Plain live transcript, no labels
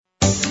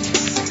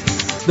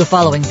The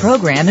following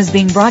program is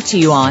being brought to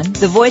you on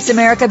the Voice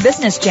America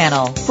Business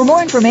Channel. For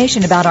more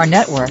information about our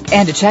network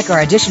and to check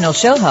our additional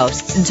show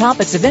hosts and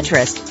topics of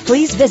interest,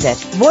 please visit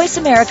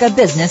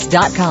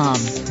voiceamericabusiness.com.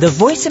 The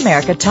Voice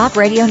America Talk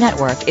Radio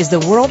Network is the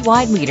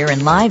worldwide leader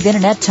in live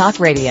Internet talk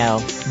radio.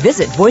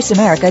 Visit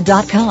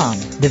voiceamerica.com.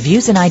 The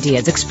views and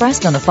ideas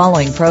expressed on the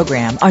following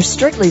program are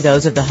strictly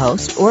those of the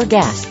host or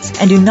guests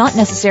and do not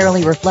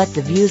necessarily reflect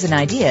the views and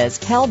ideas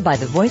held by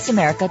the Voice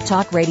America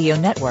Talk Radio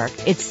Network,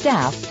 its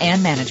staff,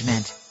 and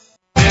management.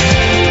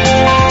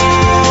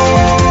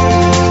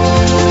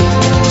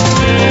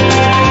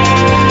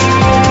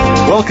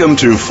 Welcome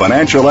to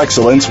Financial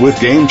Excellence with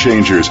Game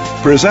Changers,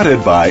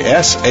 presented by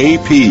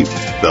SAP.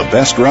 The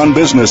best-run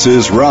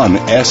businesses run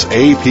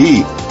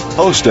SAP.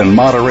 Host and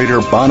moderator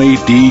Bonnie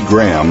D.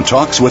 Graham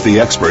talks with the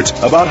experts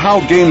about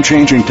how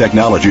game-changing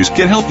technologies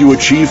can help you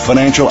achieve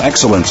financial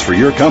excellence for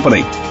your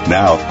company.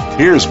 Now,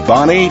 here's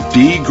Bonnie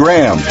D.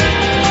 Graham.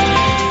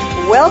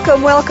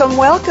 Welcome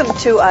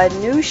to a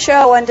new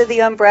show under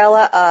the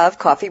umbrella of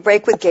Coffee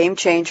Break with Game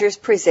Changers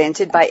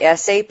presented by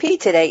SAP.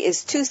 Today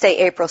is Tuesday,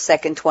 April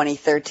 2nd,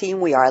 2013.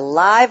 We are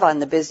live on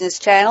the Business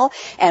Channel,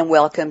 and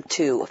welcome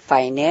to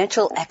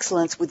Financial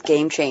Excellence with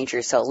Game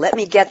Changers. So let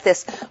me get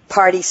this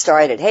party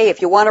started. Hey,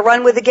 if you want to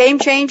run with the Game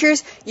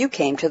Changers, you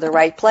came to the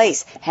right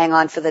place. Hang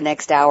on for the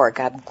next hour.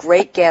 Got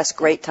great guests,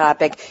 great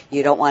topic.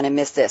 You don't want to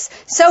miss this.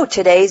 So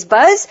today's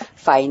buzz,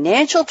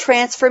 financial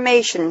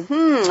transformation.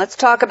 Let's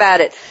talk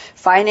about it.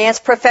 Finance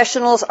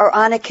professionals are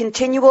on a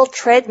continual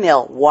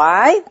treadmill.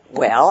 Why?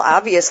 Well,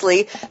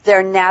 obviously,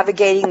 they're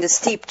navigating the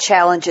steep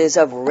challenges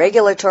of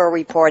regulatory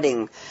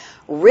reporting,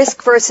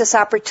 risk versus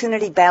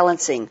opportunity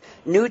balancing,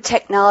 new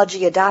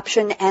technology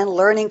adoption and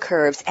learning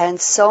curves, and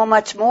so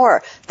much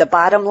more. The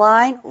bottom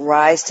line,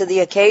 rise to the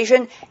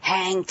occasion,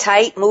 hang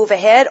tight, move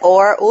ahead,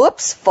 or,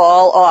 oops,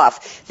 fall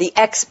off. The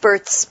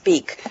experts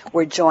speak.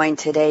 We're joined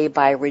today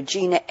by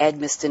Regina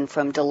Edmiston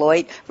from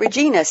Deloitte.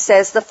 Regina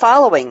says the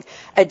following: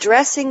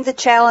 addressing the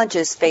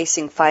challenges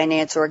facing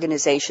finance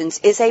organizations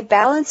is a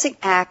balancing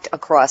act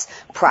across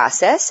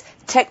process,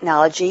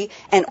 technology,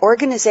 and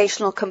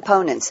organizational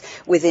components,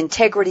 with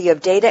integrity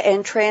of data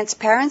and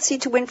transparency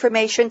to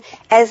information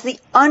as the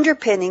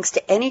underpinnings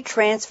to any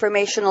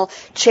transformational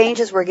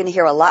changes. We're going to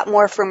hear a lot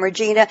more from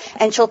Regina,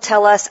 and she'll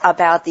tell us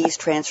about these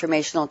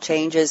transformational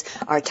changes,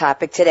 our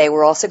topic today.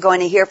 We're also going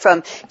to hear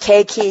from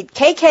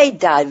KK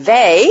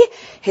Dave.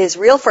 His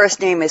real first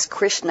name is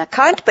Krishna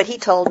Kant, but he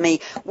told me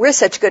we're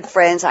such good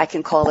friends I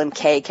can call him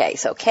KK.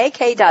 So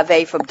KK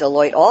Dave from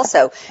Deloitte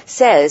also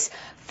says,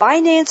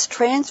 finance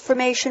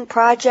transformation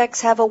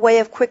projects have a way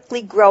of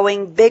quickly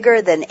growing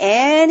bigger than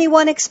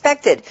anyone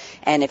expected.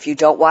 And if you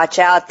don't watch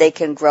out, they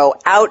can grow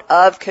out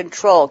of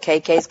control.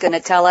 KK's going to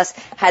tell us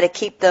how to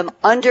keep them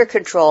under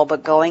control,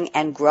 but going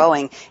and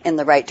growing in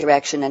the right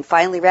direction. And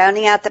finally,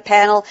 rounding out the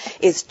panel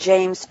is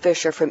James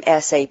Fisher from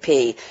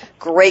SAP.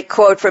 Great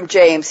quote from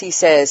James. He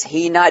says,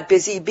 "He not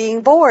busy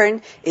being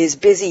born is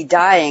busy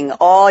dying."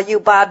 All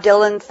you Bob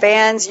Dylan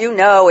fans, you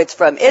know it's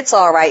from It's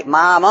All Right,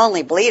 Mom,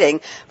 Only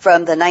Bleeding,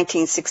 from the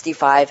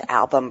 1965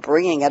 album,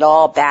 bringing it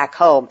all back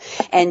home.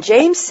 And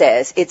James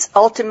says it's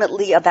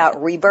ultimately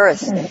about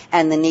rebirth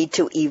and the need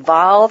to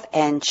evolve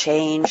and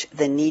change,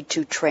 the need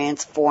to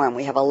transform.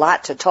 We have a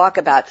lot to talk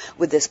about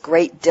with this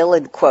great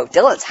Dylan quote.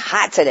 Dylan's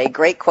hot today.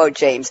 Great quote,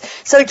 James.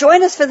 So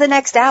join us for the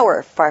next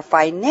hour for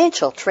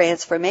financial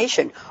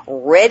transformation.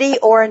 Ready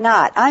or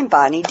not, I'm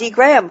Bonnie D.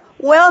 Graham.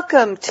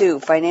 Welcome to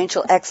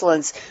Financial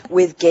Excellence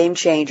with Game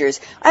Changers.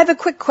 I have a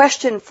quick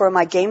question for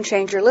my Game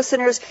Changer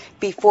listeners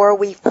before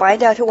we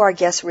find out who our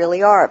guests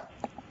really are.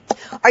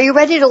 Are you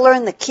ready to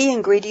learn the key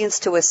ingredients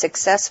to a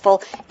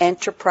successful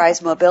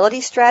enterprise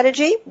mobility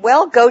strategy?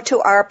 Well, go to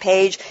our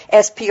page,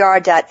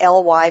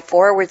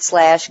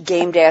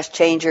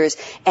 spr.ly/game-changers,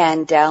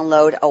 and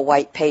download a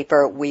white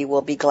paper. We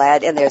will be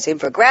glad. And there's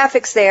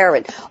infographics there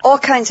and all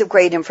kinds of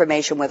great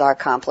information with our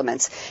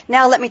compliments.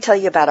 Now, let me tell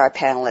you about our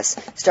panelists,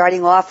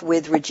 starting off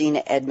with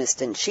Regina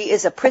Edmiston. She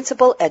is a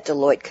principal at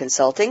Deloitte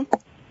Consulting.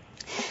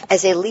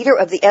 As a leader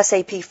of the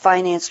SAP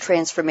Finance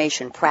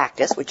Transformation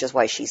Practice, which is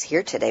why she's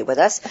here today with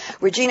us,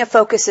 Regina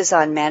focuses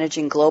on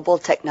managing global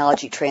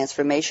technology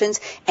transformations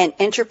and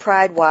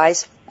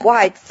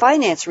enterprise-wide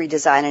finance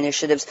redesign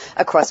initiatives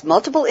across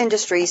multiple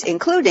industries,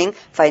 including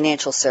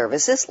financial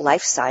services,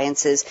 life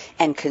sciences,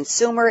 and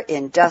consumer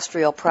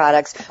industrial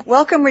products.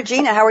 Welcome,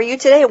 Regina. How are you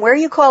today, and where are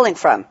you calling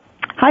from?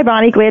 Hi,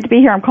 Bonnie. Glad to be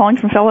here. I'm calling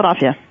from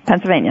Philadelphia,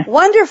 Pennsylvania.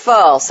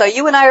 Wonderful. So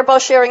you and I are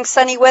both sharing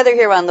sunny weather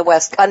here on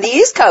the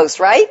East Coast,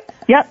 right?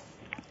 Yep.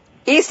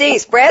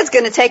 East. Brad's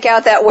going to take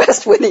out that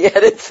West when he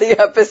edits the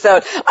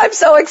episode. I'm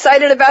so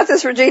excited about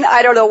this, Regina.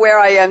 I don't know where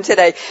I am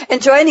today.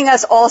 And joining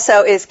us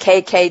also is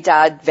KK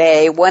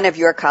Dave, one of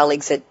your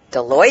colleagues at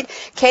Deloitte.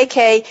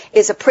 KK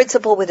is a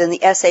principal within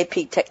the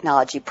SAP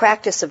technology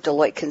practice of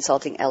Deloitte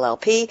Consulting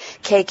LLP.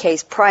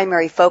 KK's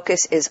primary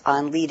focus is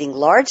on leading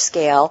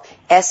large-scale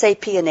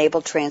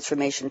SAP-enabled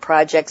transformation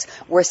projects,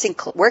 working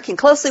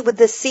closely with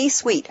the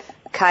C-suite.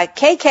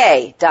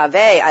 KK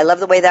Dave, I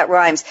love the way that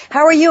rhymes.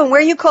 How are you, and where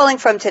are you calling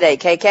from today,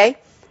 KK?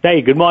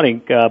 Hey, good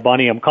morning,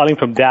 Bonnie. I'm calling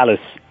from Dallas.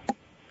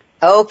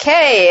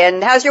 Okay,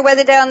 and how's your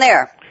weather down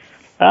there?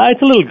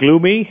 It's a little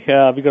gloomy.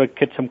 We're going to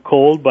get some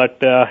cold, but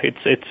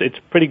it's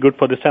pretty good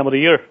for this time of the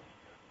year.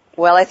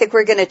 Well, I think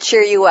we're going to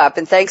cheer you up,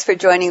 and thanks for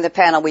joining the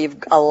panel. We've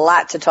a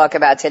lot to talk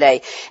about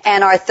today.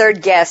 And our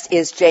third guest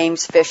is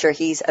James Fisher.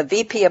 He's a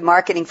VP of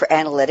Marketing for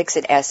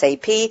Analytics at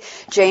SAP.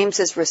 James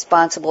is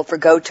responsible for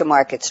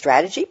go-to-market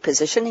strategy,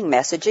 positioning,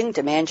 messaging,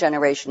 demand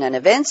generation and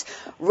events,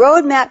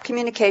 roadmap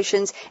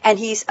communications, and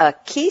he's a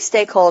key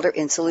stakeholder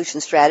in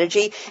solution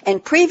strategy.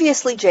 And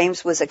previously,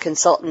 James was a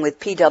consultant with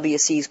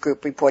PwC's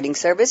Group Reporting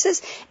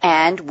Services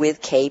and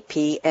with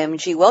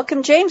KPMG.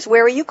 Welcome, James.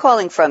 Where are you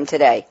calling from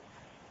today?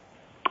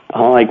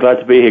 Hi, glad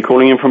to be here,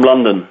 calling in from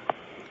London.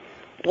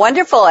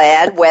 Wonderful,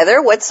 Ed.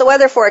 Weather, what's the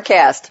weather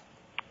forecast?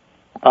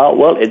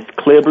 Well, it's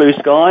clear blue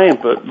sky,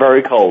 but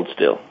very cold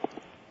still.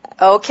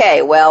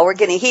 Okay, well, we're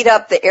going to heat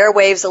up the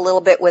airwaves a little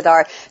bit with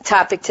our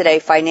topic today,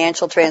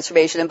 financial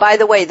transformation. And by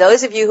the way,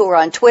 those of you who are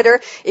on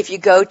Twitter, if you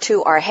go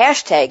to our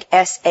hashtag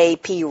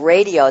SAP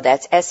Radio,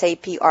 that's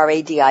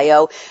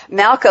SAPRADIO,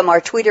 Malcolm, our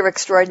tweeter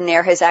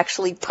extraordinaire, has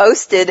actually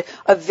posted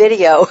a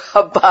video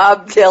of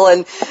Bob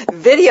Dylan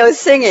video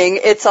singing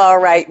It's All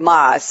Right,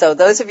 Ma. So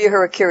those of you who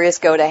are curious,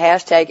 go to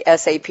hashtag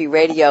SAP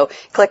Radio,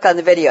 click on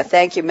the video.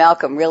 Thank you,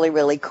 Malcolm. Really,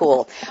 really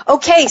cool.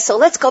 Okay, so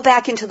let's go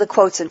back into the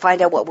quotes and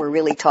find out what we're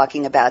really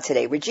talking about today.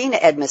 Regina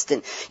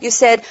Edmiston, you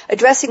said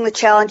addressing the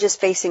challenges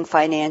facing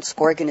finance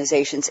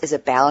organizations is a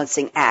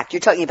balancing act. You're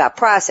talking about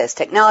process,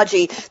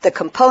 technology, the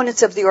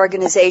components of the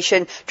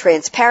organization,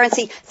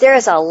 transparency. There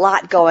is a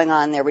lot going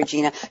on there,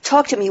 Regina.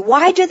 Talk to me.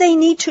 Why do they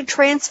need to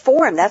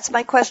transform? That's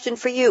my question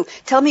for you.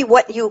 Tell me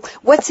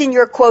what's in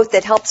your quote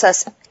that helps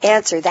us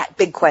answer that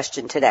big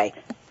question today.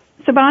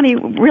 So, Bonnie,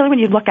 really when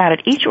you look at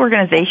it, each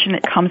organization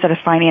comes at a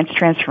finance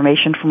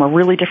transformation from a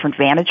really different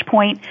vantage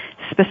point,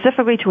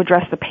 specifically to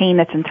address the pain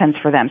that's intense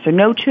for them. So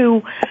no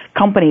two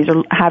companies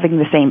are having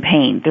the same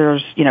pain.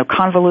 There's,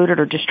 convoluted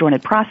or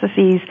disjointed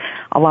processes,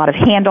 a lot of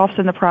handoffs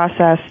in the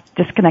process,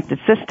 disconnected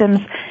systems,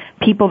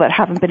 people that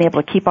haven't been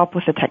able to keep up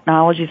with the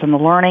technologies and the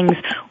learnings,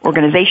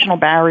 organizational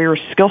barriers,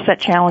 skill set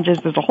challenges.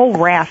 There's a whole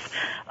raft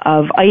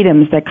of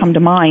items that come to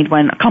mind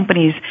when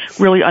companies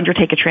really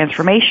undertake a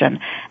transformation.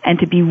 And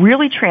to be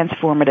really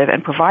transformative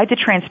and provide the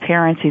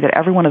transparency that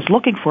everyone is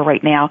looking for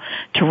right now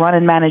to run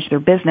and manage their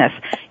business,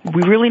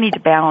 we really need to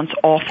balance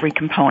all three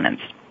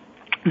components.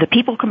 The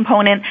people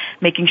component,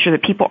 making sure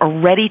that people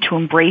are ready to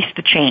embrace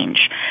the change.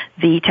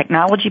 The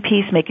technology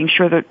piece, making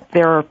sure that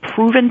there are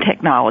proven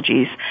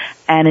technologies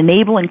and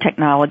enabling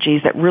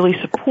technologies that really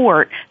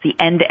support the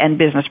end-to-end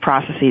business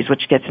processes,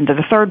 which gets into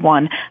the third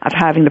one of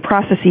having the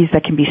processes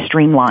that can be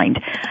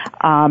streamlined.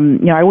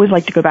 I always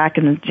like to go back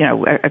and,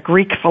 a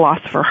Greek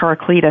philosopher,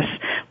 Heraclitus,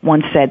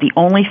 once said, the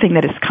only thing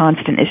that is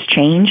constant is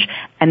change.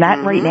 And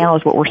that right now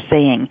is what we're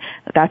saying.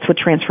 That's what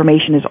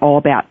transformation is all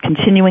about,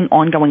 continuing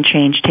ongoing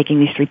change, taking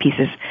these three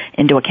pieces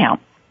into account.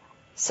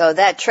 So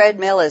that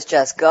treadmill is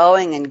just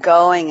going and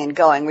going and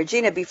going.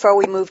 Regina, before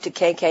we move to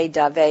KK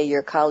Dave,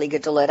 your colleague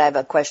at Deloitte, I have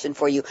a question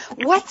for you.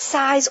 What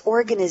size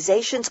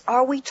organizations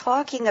are we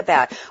talking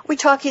about? Are we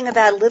talking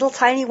about little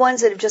tiny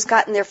ones that have just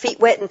gotten their feet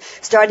wet and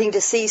starting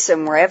to see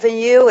some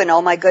revenue and,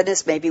 oh my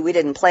goodness, maybe we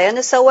didn't plan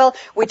this so well? Are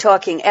we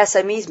talking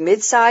SMEs,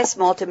 mid-size,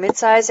 small to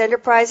mid-size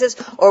enterprises,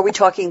 or are we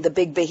talking the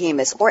big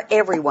behemoths, or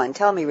everyone?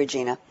 Tell me,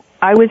 Regina.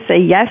 I would say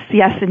yes,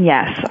 yes, and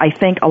yes. I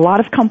think a lot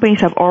of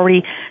companies have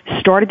already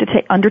started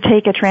to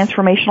undertake a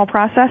transformational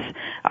process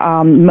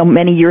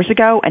many years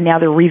ago, and now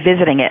they're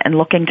revisiting it and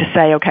looking to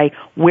say, okay,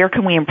 where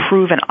can we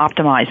improve and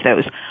optimize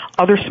those?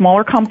 Other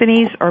smaller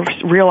companies are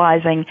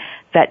realizing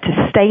that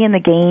to stay in the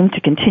game, to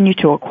continue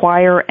to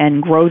acquire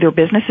and grow their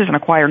businesses and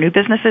acquire new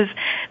businesses,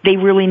 they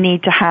really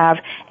need to have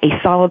a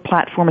solid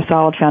platform, a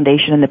solid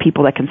foundation, and the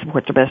people that can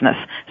support their business.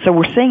 So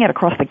we're seeing it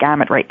across the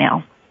gamut right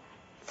now.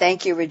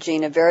 Thank you,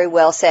 Regina. Very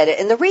well said.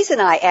 And the reason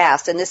I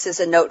asked, and this is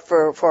a note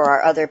for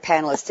our other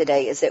panelists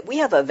today, is that we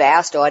have a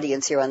vast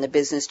audience here on the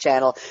Business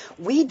Channel.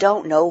 We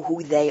don't know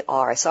who they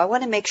are. So I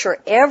want to make sure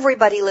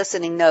everybody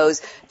listening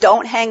knows,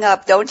 don't hang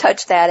up, don't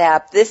touch that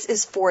app. This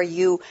is for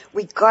you,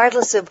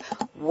 regardless of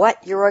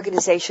what your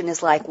organization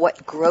is like,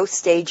 what growth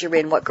stage you're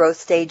in, what growth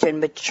stage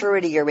and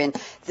maturity you're in.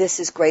 This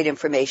is great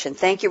information.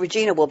 Thank you,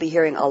 Regina. We'll be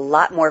hearing a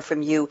lot more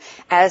from you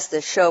as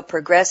the show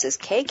progresses.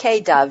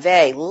 KK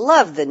Dave,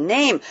 love the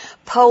name.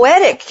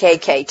 Poetic,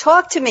 KK.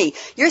 Talk to me.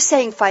 You're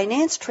saying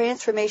finance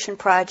transformation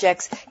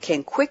projects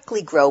can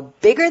quickly grow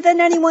bigger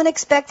than anyone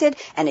expected,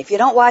 and if you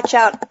don't watch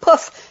out,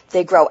 poof,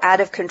 they grow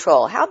out of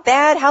control. How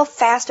bad, how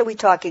fast are we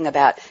talking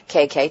about,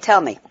 KK? Tell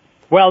me.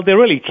 Well, they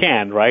really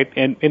can, right?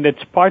 And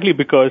it's partly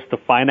because the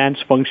finance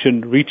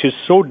function reaches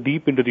so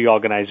deep into the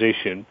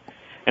organization,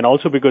 and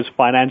also because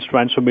finance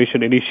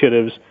transformation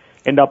initiatives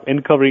end up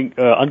uncovering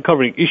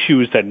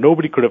issues that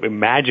nobody could have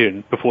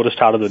imagined before the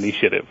start of the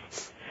initiative.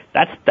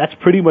 That's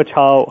pretty much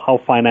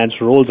how finance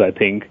rolls, I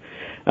think.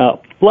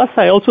 Plus,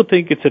 I also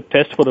think it's a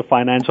test for the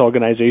finance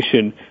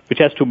organization, which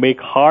has to make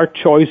hard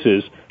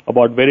choices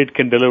about where it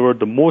can deliver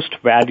the most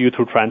value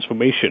through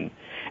transformation.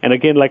 And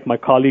again, like my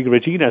colleague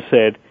Regina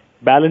said,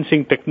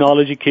 balancing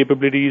technology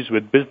capabilities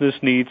with business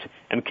needs,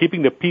 and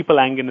keeping the people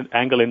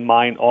angle in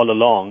mind all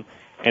along.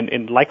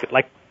 And like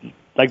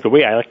the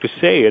way I like to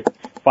say it,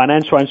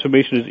 finance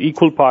transformation is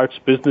equal parts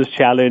business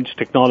challenge,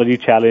 technology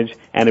challenge,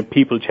 and a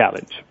people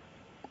challenge.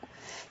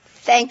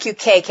 Thank you,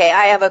 KK.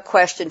 I have a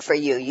question for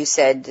you. You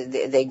said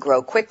they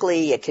grow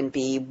quickly. It can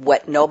be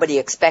what nobody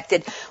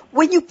expected.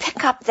 When you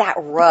pick up that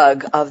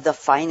rug of the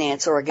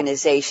finance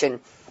organization,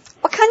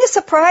 what kind of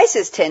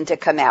surprises tend to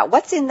come out?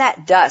 What's in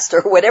that dust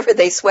or whatever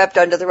they swept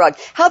under the rug?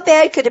 How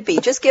bad could it be?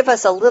 Just give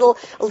us a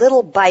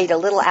little bite, a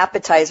little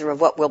appetizer of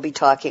what we'll be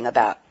talking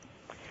about.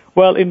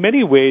 Well, in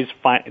many ways,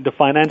 the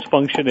finance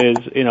function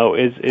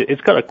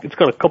it's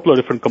got a couple of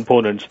different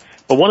components.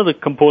 But one of the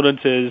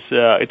components is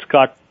it's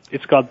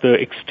got the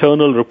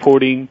external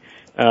reporting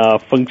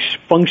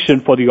function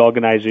for the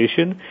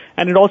organization,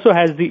 and it also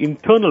has the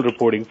internal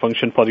reporting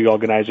function for the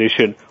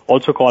organization,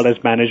 also called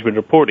as management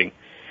reporting.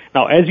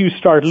 Now, as you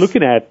start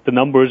looking at the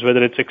numbers,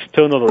 whether it's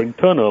external or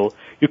internal,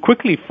 you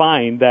quickly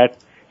find that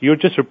you're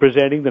just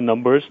representing the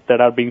numbers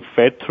that are being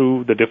fed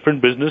through the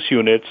different business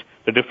units,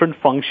 the different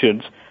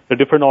functions, the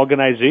different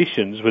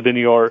organizations within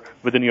your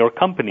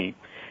company.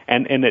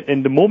 And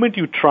the moment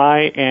you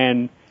try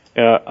and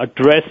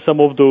address some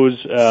of those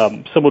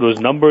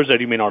numbers that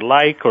you may not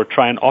like, or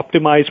try and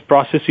optimize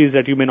processes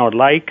that you may not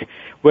like,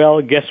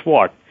 well, guess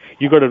what?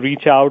 You got to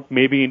reach out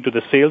maybe into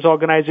the sales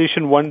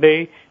organization one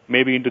day,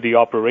 maybe into the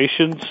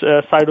operations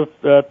side of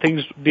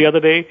things the other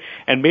day,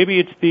 and maybe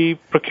it's the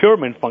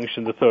procurement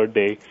function the third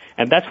day.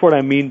 And that's what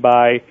I mean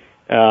by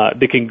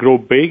they can grow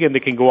big and they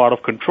can go out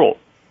of control.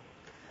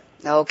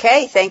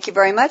 Okay, thank you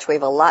very much. We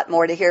have a lot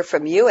more to hear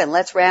from you, and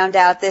let's round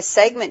out this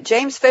segment.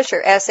 James Fisher,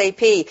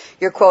 SAP,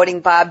 you're quoting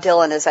Bob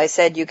Dylan. As I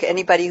said,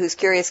 anybody who's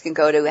curious can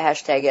go to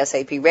hashtag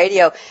SAP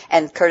Radio,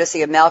 and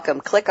courtesy of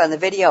Malcolm, click on the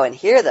video and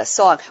hear the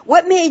song.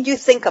 What made you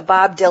think of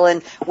Bob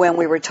Dylan when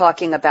we were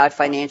talking about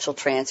financial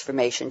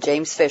transformation?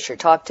 James Fisher,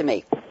 talk to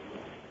me.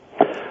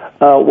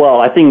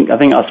 Well, I think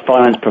us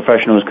finance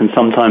professionals can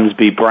sometimes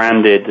be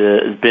branded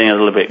as being a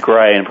little bit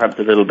grey and perhaps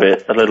a little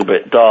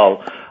bit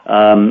dull.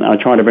 I'm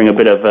trying to bring a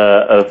bit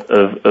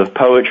of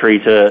poetry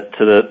to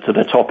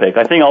the topic.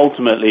 I think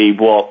ultimately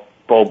what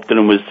Bob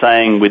Dylan was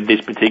saying with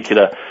this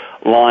particular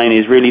line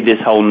is really this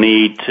whole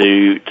need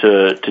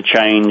to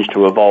change,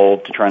 to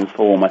evolve, to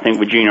transform. I think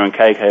Regina and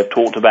KK have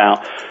talked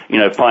about,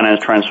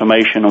 finance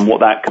transformation and what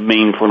that could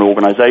mean for an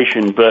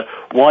organization, but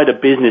wider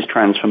business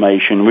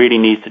transformation really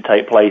needs to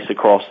take place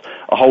across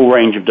a whole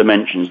range of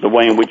dimensions. The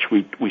way in which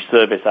we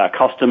service our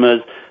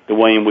customers, the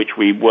way in which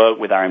we work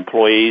with our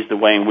employees, the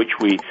way in which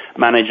we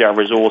manage our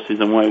resources,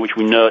 and the way in which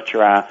we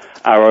nurture our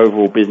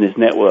overall business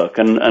network.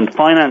 And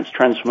finance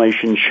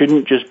transformation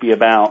shouldn't just be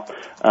about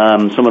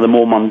some of the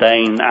more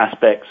mundane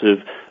aspects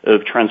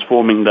of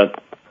transforming the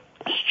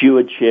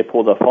stewardship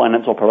or the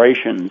finance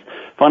operations.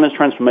 Finance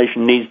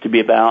transformation needs to be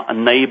about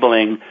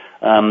enabling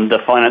the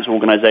finance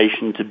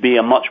organization to be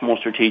a much more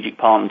strategic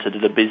partner to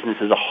the business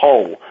as a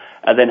whole,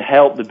 and then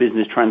help the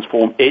business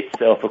transform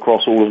itself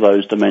across all of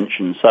those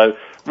dimensions. So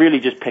really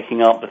just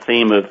picking up the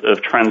theme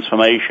of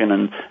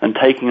transformation and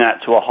taking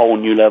that to a whole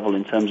new level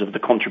in terms of the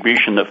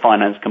contribution that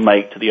finance can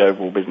make to the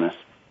overall business.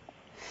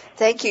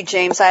 Thank you,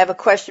 James. I have a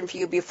question for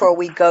you before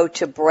we go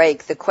to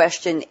break. The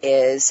question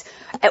is,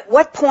 at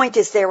what point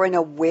is there an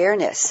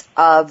awareness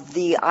of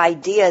the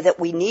idea that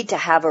we need to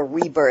have a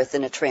rebirth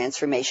and a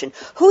transformation?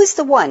 Who's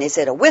the one? Is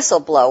it a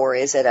whistleblower?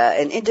 Is it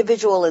an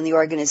individual in the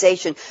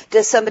organization?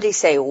 Does somebody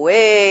say,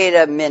 wait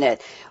a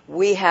minute,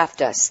 we have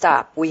to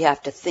stop, we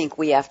have to think,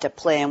 we have to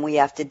plan, we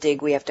have to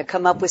dig, we have to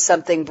come up with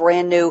something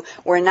brand new.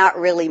 We're not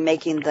really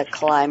making the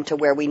climb to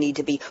where we need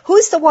to be.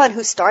 Who's the one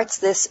who starts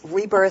this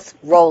rebirth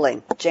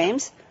rolling?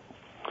 James?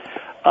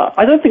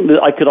 I don't think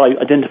that I could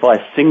identify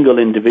a single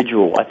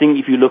individual. I think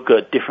if you look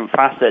at different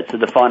facets of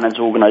the finance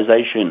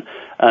organization,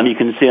 you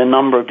can see a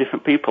number of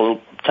different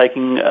people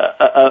taking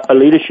a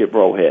leadership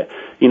role here.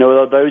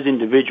 Those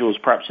individuals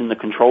perhaps in the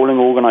controlling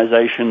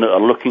organization that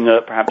are looking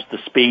at perhaps the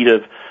speed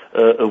of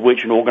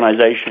which an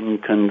organization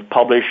can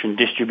publish and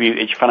distribute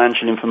its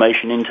financial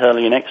information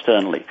internally and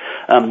externally.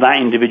 That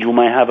individual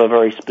may have a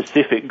very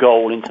specific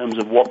goal in terms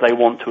of what they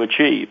want to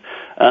achieve.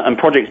 And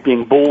projects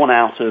being born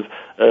out of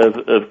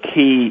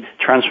key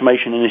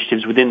transformation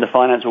initiatives within the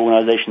finance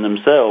organization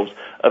themselves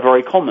are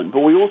very common. But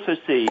we also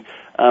see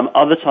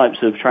other types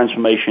of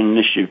transformation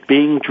initiatives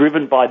being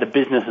driven by the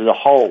business as a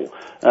whole,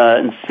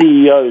 and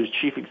CEOs,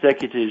 chief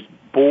executives,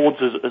 boards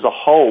as a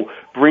whole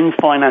bring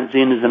finance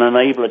in as an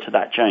enabler to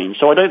that change.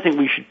 So I don't think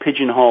we should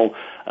pigeonhole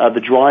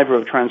the driver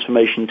of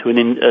transformation to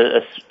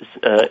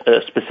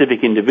a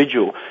specific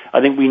individual.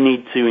 I think we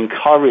need to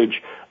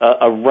encourage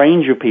a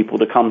range of people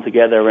to come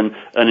together and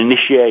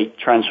initiate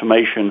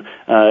transformation,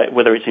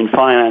 whether it's in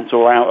finance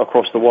or out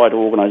across the wider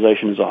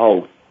organization as a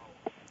whole.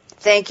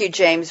 Thank you,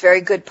 James.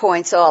 Very good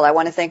points all. I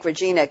want to thank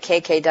Regina,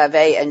 KK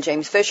Dave, and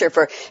James Fisher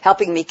for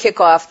helping me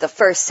kick off the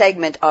first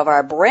segment of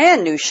our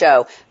brand new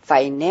show,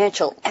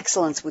 Financial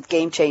Excellence with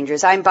Game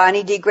Changers. I'm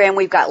Bonnie D. Graham.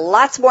 We've got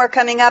lots more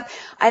coming up.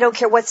 I don't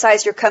care what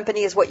size your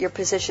company is, what your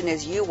position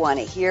is. You want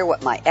to hear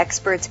what my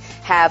experts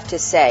have to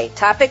say.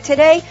 Topic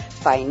today,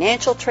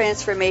 financial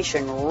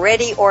transformation,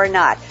 ready or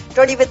not.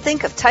 Don't even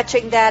think of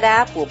touching that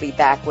app. We'll be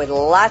back with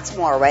lots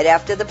more right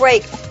after the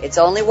break. It's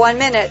only 1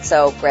 minute,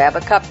 so grab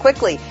a cup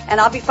quickly.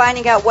 And I'll be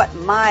finding out what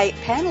my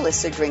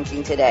panelists are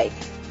drinking today.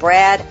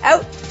 Brad,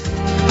 out.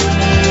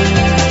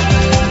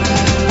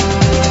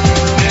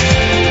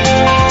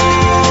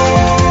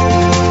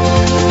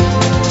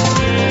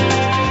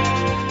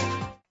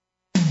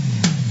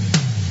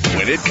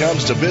 When it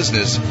comes to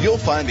business, you'll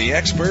find the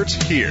experts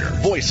here.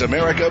 Voice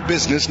America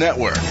Business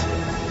Network.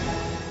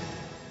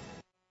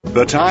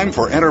 The time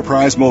for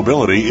enterprise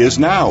mobility is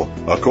now.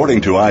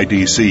 According to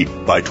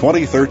IDC, by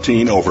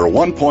 2013, over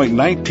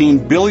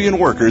 1.19 billion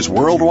workers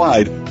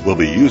worldwide will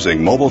be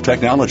using mobile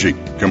technology,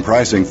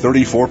 comprising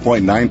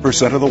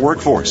 34.9% of the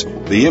workforce.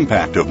 The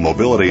impact of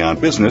mobility on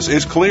business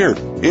is clear.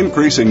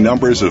 Increasing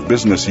numbers of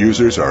business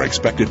users are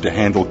expected to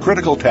handle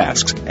critical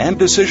tasks and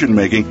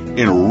decision-making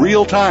in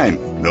real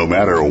time, no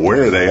matter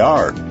where they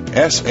are.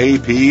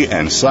 SAP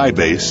and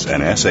Sybase,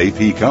 an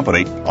SAP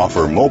company,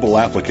 offer mobile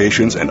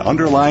applications and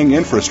underlying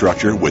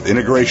infrastructure with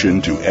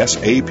integration to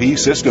SAP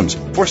systems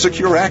for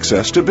secure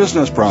access to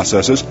business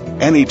processes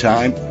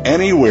anytime,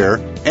 anywhere,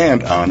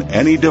 and on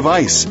any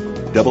device.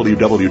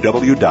 www.sap.com.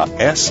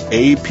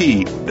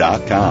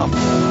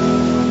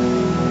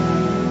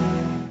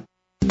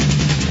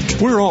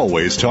 We're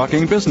always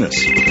talking business.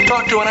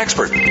 Talk to an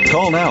expert.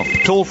 Call now,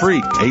 toll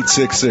free,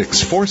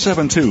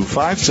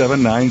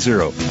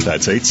 866-472-5790.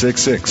 That's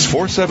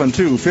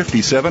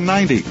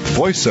 866-472-5790.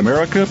 Voice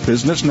America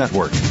Business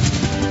Network.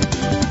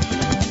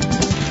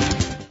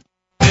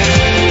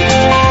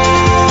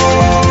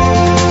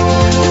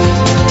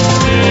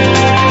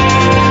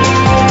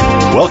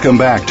 Welcome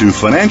back to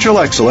Financial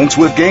Excellence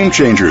with Game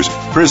Changers,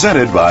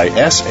 presented by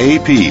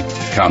SAP.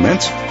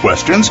 Comments?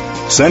 Questions?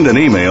 Send an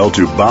email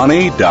to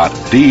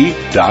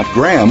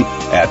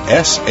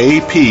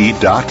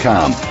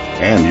bonnie.d.graham@sap.com.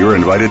 And you're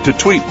invited to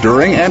tweet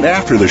during and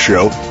after the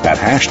show at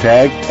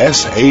hashtag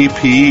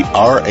SAPRADIO.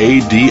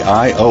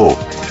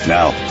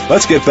 Now,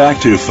 let's get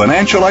back to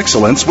Financial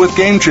Excellence with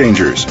Game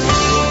Changers.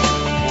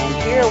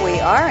 Here we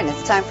are, and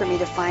it's time for me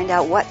to find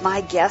out what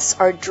my guests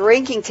are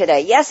drinking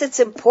today. Yes,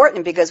 it's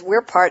important because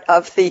we're part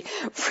of the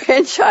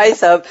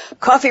franchise of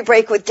Coffee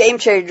Break with Game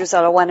Changers,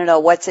 and I want to know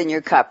what's in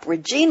your cup.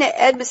 Regina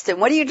Edmiston,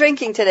 what are you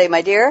drinking today,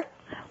 my dear?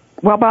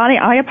 Well, Bonnie,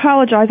 I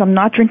apologize. I'm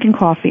not drinking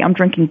coffee. I'm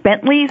drinking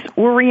Bentley's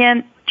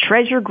Orient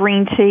Treasure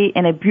Green Tea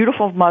in a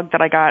beautiful mug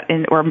that I got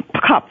or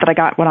cup that I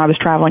got when I was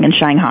traveling in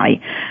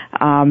Shanghai.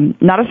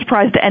 Not a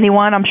surprise to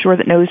anyone, I'm sure,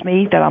 that knows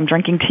me, that I'm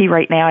drinking tea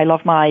right now. I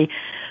love my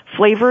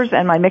flavors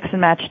and my mix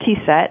and match tea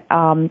set.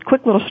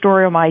 Quick little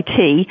story on my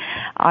tea.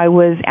 I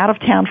was out of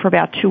town for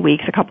about 2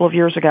 weeks a couple of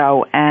years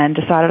ago and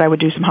decided I would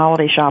do some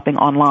holiday shopping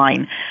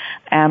online.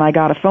 And I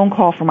got a phone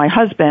call from my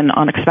husband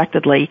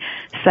unexpectedly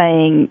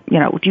saying,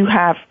 I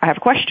have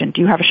a question.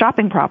 Do you have a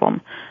shopping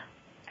problem?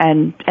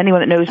 And anyone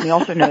that knows me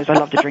also knows I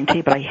love to drink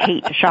tea, but I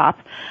hate to shop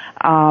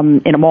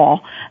in a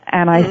mall.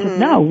 And I said,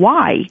 no,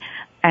 why?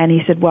 And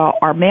he said, well,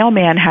 our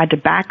mailman had to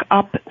back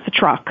up the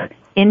truck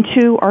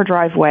into our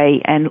driveway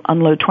and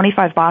unload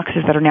 25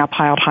 boxes that are now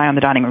piled high on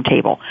the dining room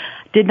table.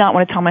 Did not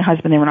want to tell my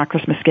husband they were not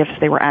Christmas gifts.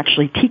 They were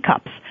actually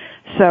teacups.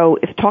 So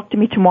talk to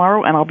me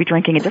tomorrow, and I'll be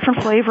drinking a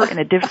different flavor in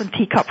a different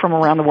teacup from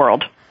around the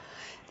world.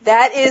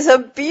 That is a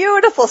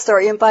beautiful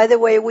story. And by the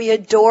way, we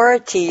adore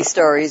tea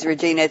stories,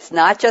 Regina. It's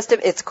not just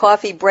it's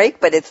coffee break,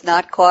 but it's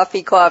not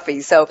coffee.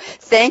 So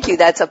thank you.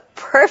 That's a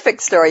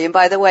perfect story. And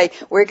by the way,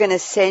 we're going to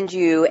send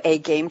you a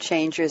Game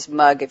Changers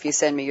mug if you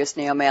send me your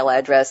snail mail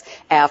address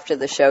after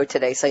the show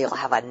today. So you'll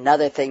have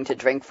another thing to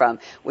drink from,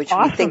 which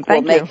awesome. We think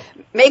will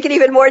make it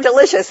even more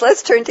delicious.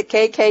 Let's turn to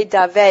KK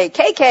Dave.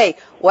 KK,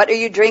 what are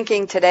you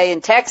drinking today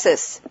in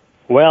Texas?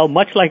 Well,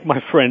 much like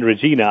my friend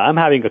Regina, I'm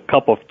having a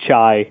cup of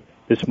chai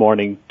this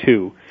morning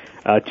too.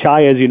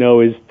 Chai, as you know,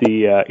 is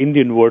the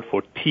Indian word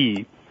for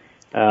tea,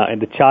 and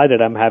the chai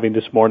that I'm having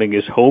this morning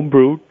is home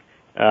brewed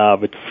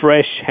with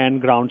fresh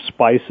hand ground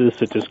spices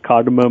such as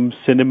cardamom,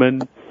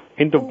 cinnamon,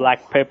 hint of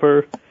black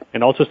pepper,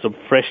 and also some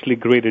freshly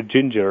grated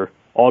ginger,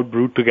 all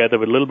brewed together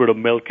with a little bit of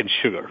milk and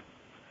sugar.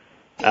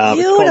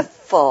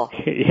 Beautiful.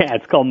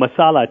 It's called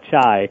masala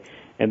chai,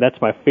 and that's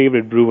my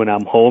favorite brew when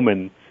I'm home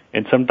and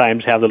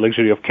sometimes have the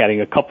luxury of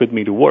carrying a cup with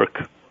me to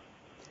work.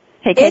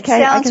 Hey, KK,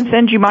 I can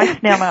send you my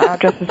snail mail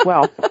address as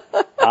well.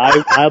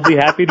 I'll be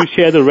happy to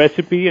share the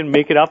recipe and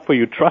make it up for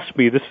you. Trust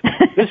me,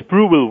 this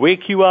brew will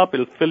wake you up.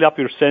 It'll fill up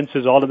your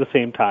senses all at the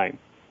same time.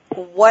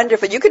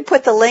 Wonderful. You could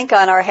put the link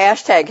on our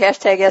hashtag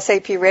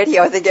SAP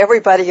Radio. I think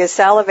everybody is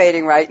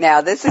salivating right now.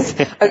 This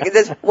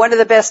is one of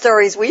the best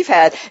stories we've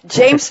had.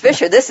 James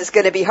Fisher, this is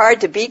going to be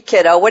hard to beat,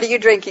 kiddo. What are you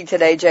drinking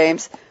today,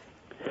 James?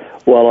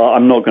 Well,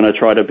 I'm not going to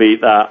try to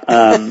beat that.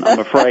 I'm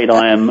afraid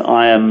I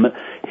am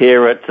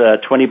here at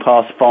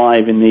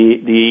 5:20 in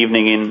the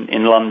evening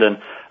in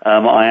London.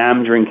 I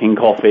am drinking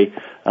coffee.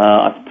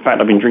 In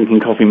fact, I've been drinking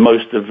coffee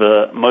most of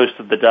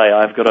the day.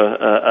 I've got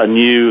a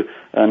new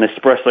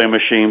Nespresso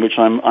machine, which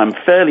I'm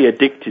fairly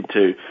addicted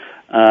to.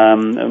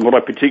 And what I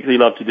particularly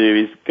love to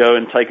do is go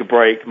and take a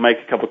break, make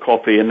a cup of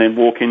coffee, and then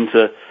walk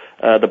into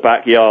the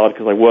backyard,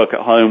 because I work at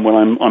home when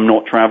I'm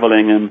not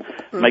traveling, and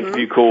make a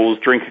few calls,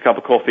 drink a cup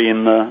of coffee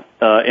in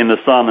the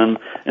sun. And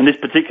in this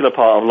particular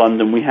part of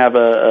London, we have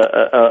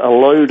a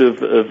load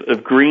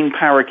of green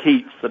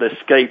parakeets that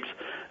escaped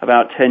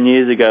about 10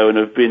 years ago and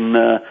have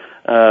been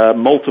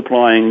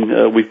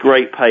multiplying with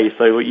great pace.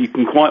 So you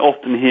can quite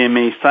often hear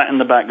me sat in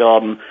the back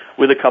garden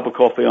with a cup of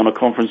coffee on a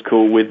conference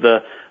call with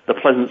the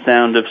pleasant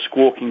sound of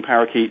squawking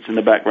parakeets in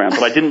the background.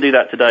 But I didn't do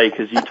that today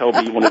because you told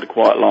me you wanted a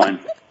quiet line.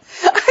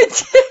 I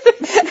did.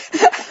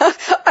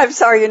 I'm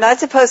sorry, you're not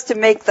supposed to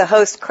make the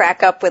host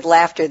crack up with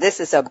laughter. This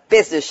is a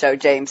business show,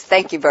 James.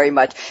 Thank you very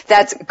much.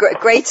 That's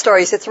great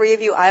stories. The three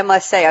of you, I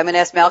must say, I'm going to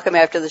ask Malcolm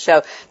after the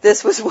show.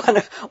 This was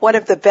one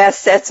of the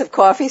best sets of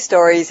coffee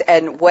stories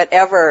and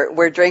whatever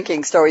we're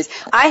drinking stories.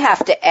 I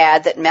have to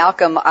add that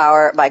Malcolm,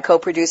 my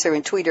co-producer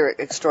and tweeter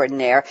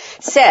extraordinaire,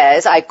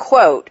 says, I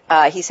quote,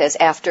 he says,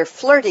 after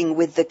flirting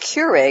with the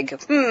Keurig,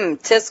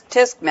 tisk,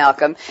 tisk,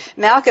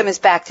 Malcolm is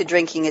back to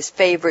drinking his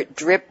favorite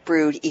drip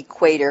brewed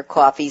Equator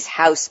Coffee's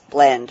house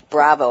blend.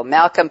 Bravo,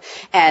 Malcolm.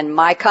 And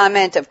my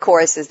comment, of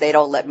course, is they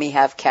don't let me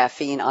have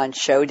caffeine on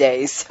show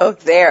days. So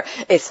there,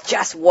 it's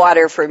just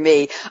water for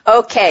me.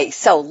 Okay,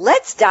 so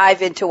let's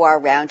dive into our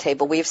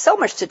roundtable. We have so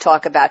much to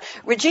talk about.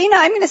 Regina,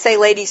 I'm going to say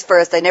ladies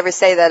first. I never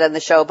say that on the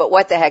show, but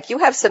what the heck. You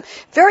have some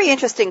very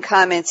interesting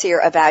comments here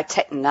about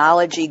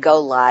technology go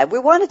live. We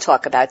want to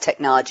talk about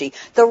technology,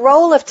 the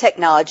role of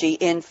technology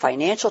in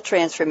financial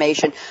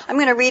transformation. I'm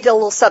going to read a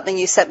little something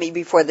you sent me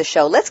before the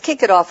show. Let's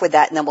kick it off with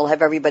that, and then we'll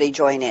have everybody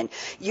join in.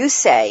 You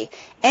say,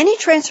 any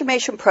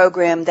transformation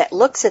program that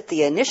looks at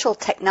the initial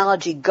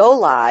technology go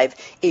live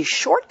is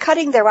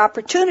shortcutting their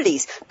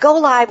opportunities. Go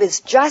live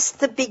is just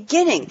the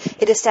beginning.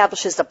 It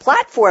establishes a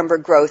platform for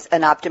growth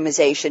and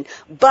optimization.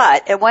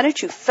 But, and why don't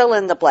you fill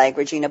in the blank,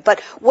 Regina, but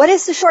what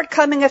is the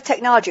shortcoming of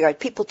technology? Are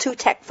people too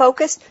tech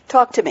focused?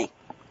 Talk to me.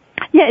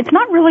 Yeah, it's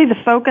not really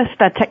the focus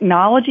that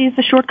technology is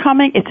the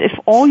shortcoming. It's if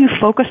all you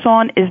focus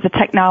on is the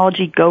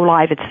technology go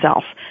live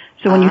itself.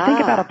 So when you think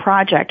about a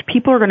project,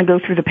 people are going to go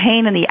through the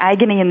pain and the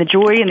agony and the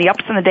joy and the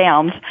ups and the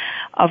downs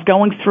of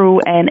going through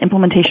an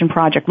implementation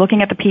project,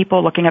 looking at the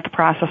people, looking at the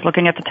process,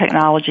 looking at the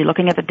technology,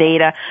 looking at the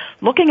data,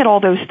 looking at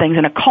all those things,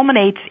 and it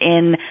culminates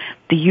in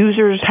the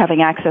users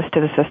having access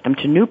to the system,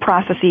 to new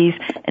processes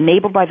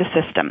enabled by the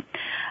system.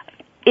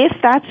 If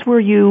that's where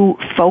you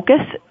focus,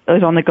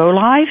 is on the go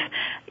live,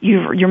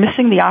 you're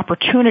missing the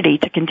opportunity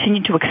to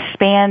continue to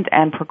expand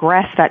and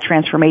progress that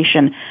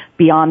transformation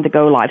beyond the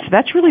go live. So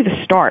that's really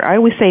the start. I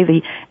always say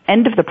the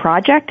end of the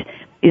project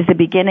is the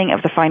beginning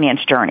of the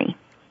finance journey.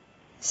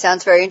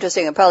 Sounds very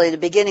interesting, and probably the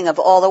beginning of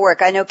all the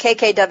work. I know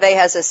KK Dave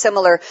has a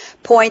similar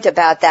point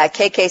about that.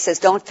 KK says,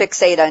 don't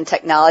fixate on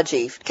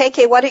technology.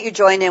 KK, why don't you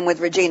join in with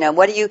Regina?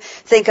 What do you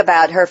think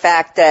about her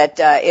fact that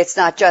it's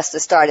not just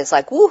the start? It's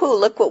like, woohoo,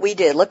 look what we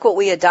did. Look what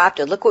we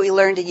adopted. Look what we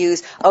learned to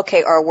use.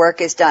 Okay, our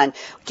work is done.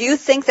 Do you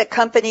think that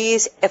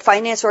companies,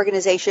 finance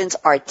organizations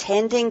are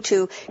tending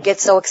to get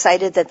so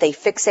excited that they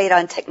fixate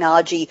on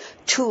technology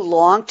too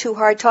long, too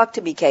hard? Talk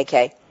to me,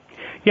 KK.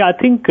 Yeah, I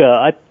think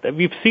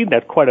we've seen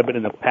that quite a bit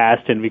in the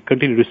past, and we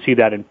continue to see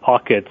that in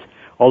pockets.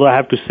 Although I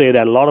have to say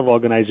that a lot of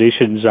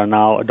organizations are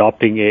now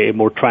adopting a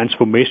more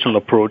transformational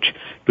approach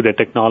to their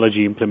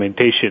technology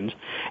implementations.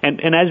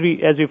 And as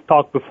we've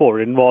talked before,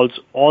 it involves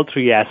all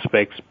three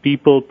aspects: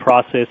 people,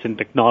 process, and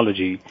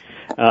technology.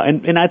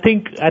 And I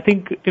think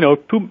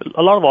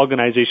a lot of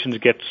organizations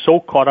get so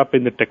caught up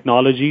in the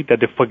technology that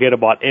they forget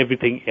about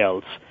everything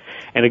else.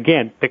 And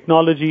again,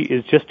 technology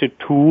is just a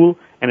tool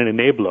and an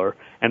enabler.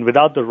 And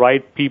without the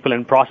right people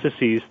and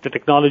processes, the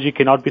technology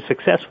cannot be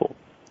successful.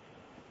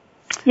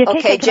 Yeah,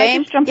 okay, James, can I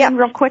just jump in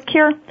real quick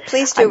here?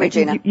 Please do,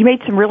 Regina. You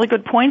made some really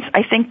good points.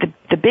 I think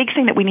the big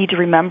thing that we need to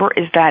remember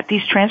is that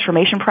these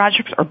transformation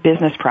projects are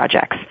business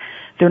projects.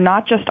 They're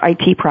not just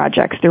IT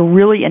projects. They're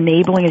really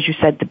enabling, as you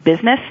said, the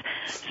business.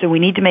 So we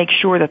need to make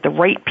sure that the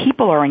right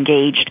people are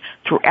engaged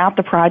throughout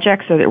the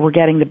project so that we're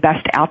getting the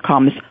best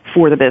outcomes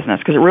for the business,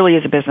 because it really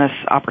is a business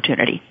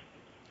opportunity.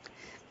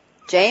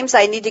 James,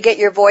 I need to get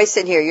your voice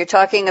in here. You're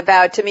talking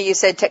about, to me, you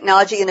said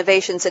technology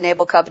innovations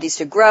enable companies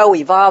to grow,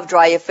 evolve,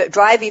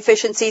 drive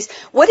efficiencies.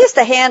 What is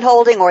the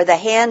hand-holding or the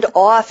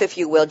hand-off, if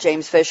you will,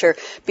 James Fisher,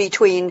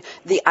 between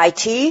the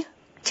IT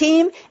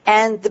team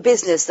and the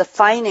business, the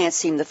finance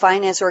team, the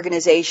finance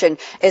organization,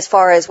 as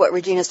far as what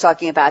Regina's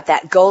talking about,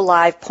 that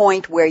go-live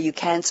point where you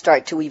can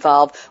start to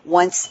evolve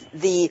once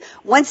the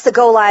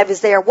go-live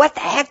is there? What the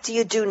heck do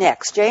you do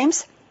next,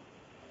 James?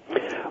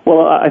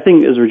 Well, I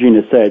think, as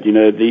Regina said,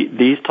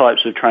 these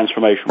types of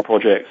transformation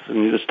projects,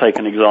 and you just take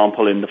an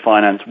example in the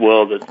finance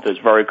world that's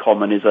very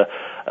common, is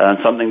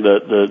something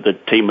that the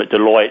team at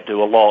Deloitte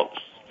do a lot,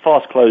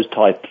 fast close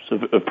types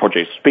of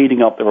projects,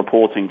 speeding up the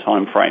reporting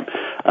time frame.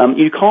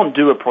 You can't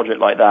do a project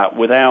like that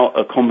without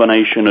a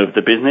combination of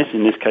the business,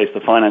 in this case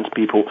the finance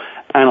people,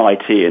 and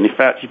IT. And in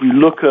fact, if you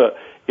look at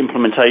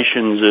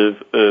implementations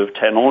of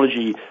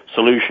technology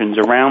solutions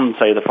around,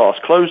 say, the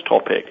fast close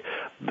topic,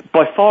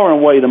 by far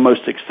and away the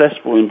most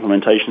successful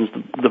implementations,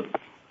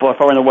 by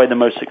far and away the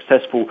most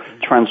successful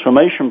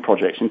transformation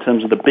projects in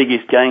terms of the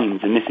biggest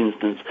gains, in this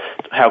instance,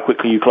 how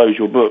quickly you close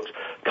your books,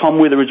 come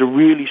where there is a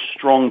really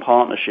strong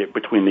partnership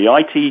between the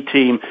IT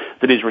team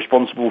that is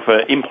responsible for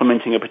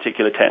implementing a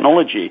particular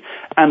technology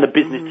and the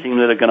business team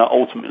that are going to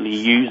ultimately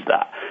use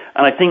that.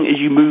 And I think as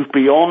you move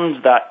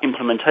beyond that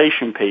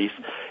implementation piece,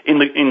 in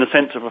the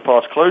sense of a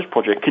fast close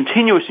project,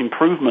 continuous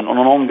improvement on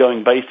an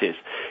ongoing basis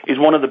is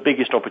one of the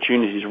biggest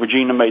opportunities.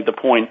 Regina made the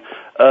point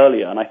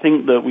earlier, and I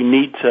think that we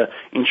need to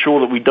ensure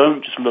that we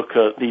don't just look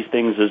at these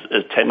things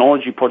as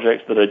technology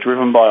projects that are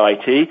driven by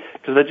IT,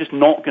 because they're just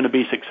not going to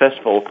be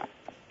successful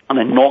and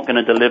they're not going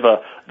to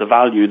deliver the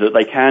value that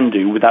they can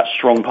do with that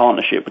strong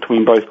partnership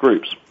between both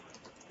groups.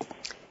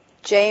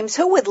 James,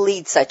 who would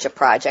lead such a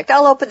project?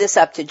 I'll open this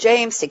up to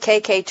James, to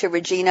KK, to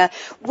Regina.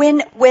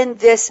 When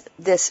this,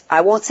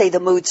 I won't say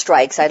the mood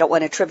strikes, I don't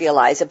want to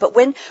trivialize it, but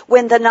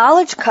when the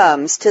knowledge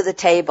comes to the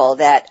table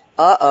that,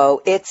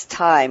 it's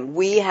time,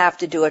 we have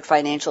to do a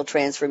financial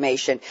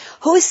transformation,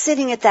 who's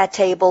sitting at that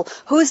table?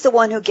 Who's the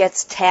one who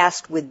gets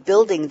tasked with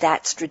building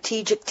that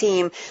strategic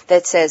team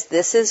that says,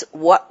 this is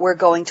what we're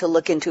going to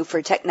look into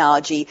for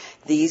technology.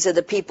 These are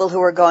the people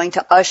who are going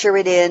to usher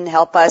it in,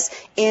 help us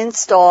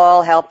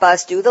install, help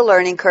us do the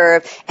learning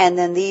curve, and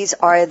then these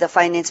are the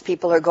finance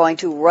people who are going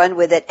to run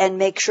with it and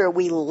make sure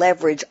we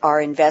leverage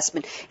our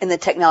investment in the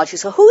technology.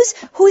 So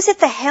who's at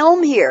the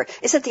helm here?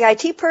 Is it the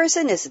IT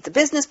person? Is it the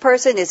business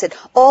person? Is it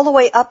all the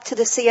way up to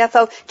the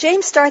CFO?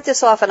 James, start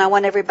this off, and I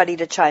want everybody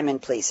to chime in,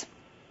 please.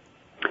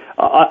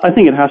 I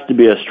think it has to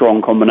be a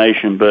strong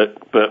combination,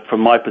 but from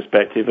my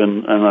perspective,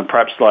 and I'm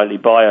perhaps slightly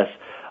biased,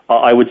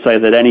 I would say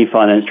that any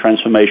finance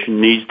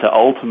transformation needs to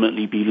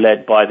ultimately be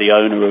led by the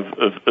owner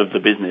of the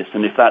business.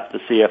 And if that's the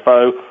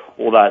CFO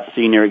or that's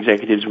senior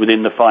executives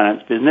within the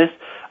finance business,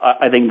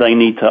 I think they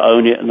need to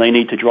own it and they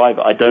need to drive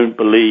it. I don't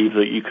believe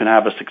that you can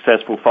have a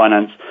successful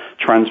finance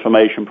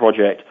transformation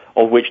project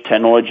of which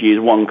technology is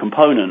one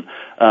component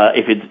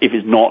if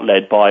it's not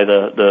led by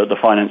the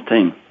finance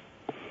team.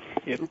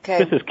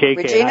 Okay. This is KK.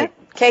 Regina?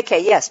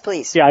 KK, yes,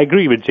 please. Yeah, I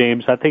agree with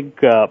James. I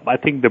think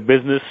the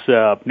business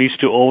needs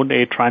to own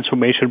a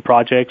transformation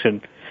project,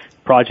 and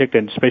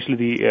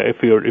especially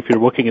if you're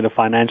working in a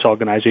finance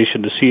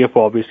organization, the CFO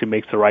obviously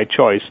makes the right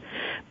choice.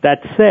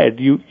 That said,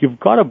 you've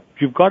got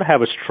to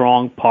have a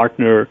strong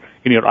partner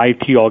in your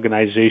IT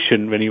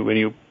organization when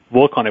you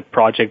work on a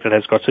project that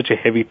has got such a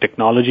heavy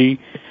technology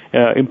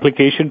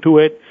implication to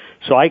it.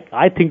 So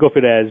I think of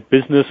it as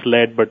business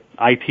led but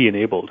IT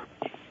enabled.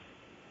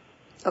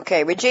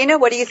 Okay, Regina,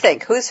 what do you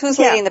think? Who's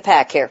leading the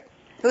pack here?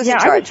 Who's in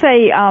charge? I would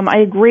say I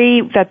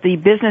agree that the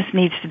business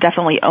needs to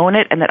definitely own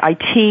it and that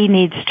IT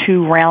needs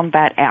to round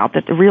that out,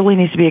 that there really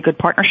needs to be a good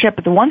partnership.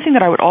 But the one thing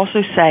that I would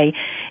also say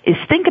is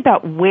think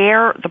about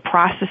where the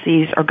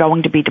processes are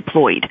going to be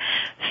deployed.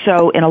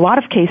 So in a lot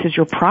of cases,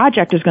 your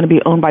project is going to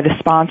be owned by the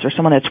sponsor,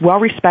 someone that's well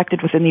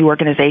respected within the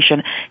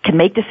organization, can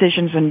make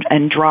decisions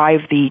and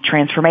drive the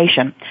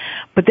transformation.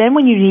 But then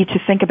when you need to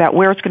think about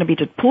where it's going to be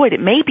deployed, it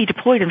may be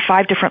deployed in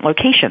 5 different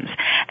locations.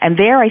 And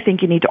there I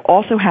think you need to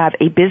also have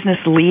a business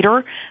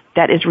leader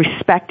that is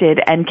respected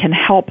and can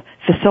help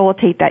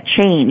facilitate that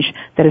change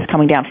that is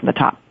coming down from the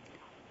top.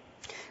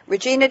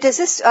 Regina, does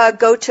this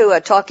go to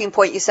a talking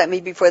point you sent me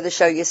before the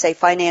show? You say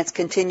finance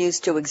continues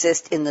to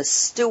exist in the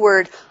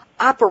steward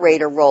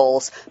operator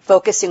roles,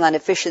 focusing on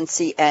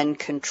efficiency and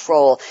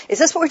control. Is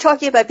this what we're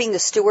talking about, being the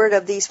steward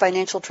of these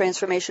financial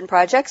transformation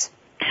projects?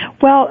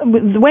 Well,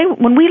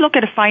 when we look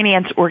at a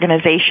finance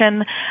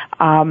organization,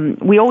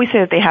 we always say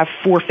that they have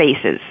 4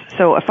 faces.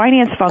 So a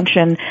finance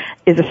function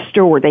is a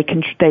steward.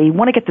 They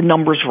want to get the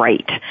numbers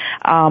right.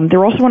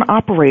 They're also an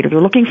operator.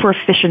 They're looking for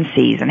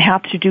efficiencies and how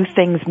to do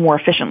things more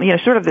efficiently,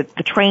 sort of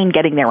the train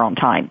getting there on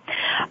time.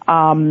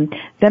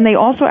 Then they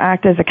also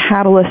act as a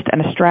catalyst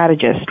and a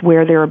strategist,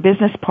 where they're a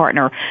business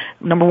partner,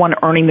 number one,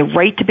 earning the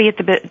right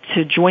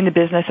to join the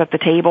business at the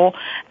table,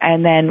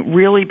 and then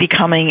really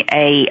becoming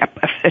a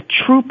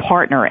true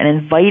partner and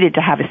invited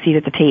to have a seat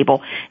at the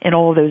table in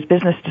all of those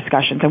business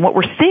discussions. And what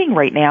we're seeing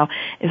right now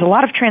is a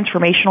lot of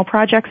transformational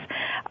projects.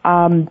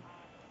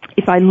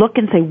 If I look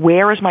and say,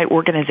 where is my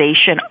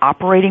organization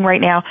operating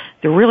right now,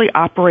 they're really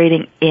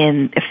operating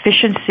in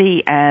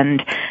efficiency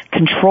and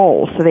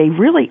control. So they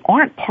really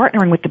aren't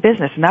partnering with the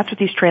business, and that's what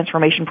these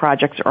transformation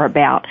projects are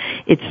about.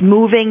 It's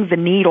moving the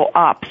needle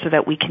up so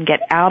that we can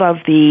get out of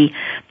the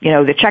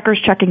checkers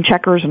checking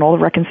checkers and all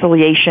the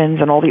reconciliations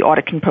and all the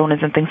audit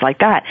components and things like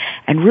that,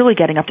 and really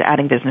getting up to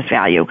adding business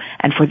value.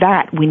 And for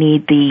that, we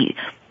need the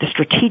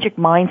strategic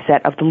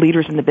mindset of the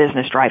leaders in the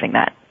business driving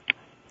that.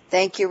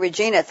 Thank you,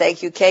 Regina.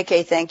 Thank you,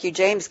 KK. Thank you,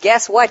 James.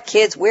 Guess what,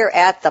 kids? We're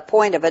at the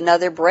point of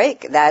another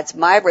break. That's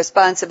my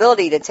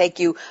responsibility to take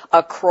you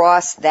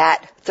across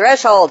that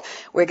threshold.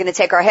 We're going to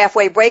take our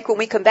halfway break. When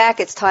we come back,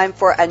 it's time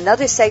for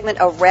another segment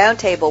of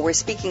Roundtable. We're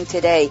speaking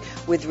today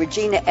with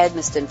Regina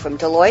Edmiston from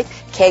Deloitte,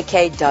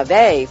 KK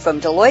Dave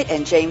from Deloitte,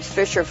 and James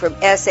Fisher from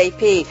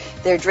SAP.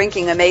 They're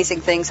drinking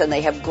amazing things, and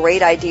they have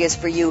great ideas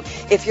for you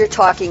if you're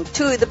talking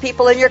to the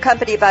people in your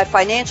company about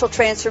financial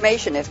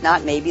transformation. If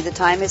not, maybe the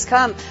time has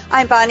come.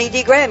 I'm Bonnie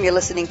D. Graham. You're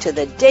listening to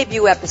the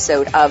debut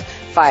episode of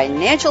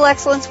Financial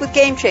Excellence with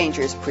Game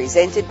Changers,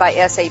 presented by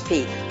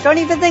SAP. Don't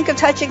even think of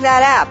touching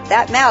that app,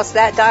 that mouse,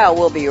 that dial.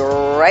 We'll be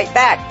right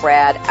back.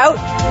 Brad, out.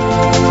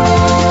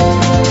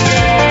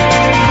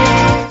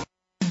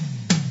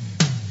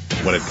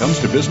 When it comes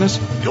to business,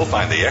 you'll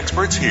find the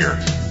experts here.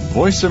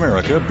 Voice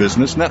America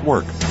Business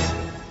Network.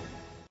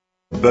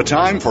 The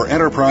time for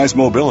enterprise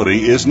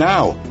mobility is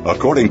now.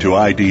 According to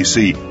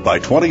IDC, by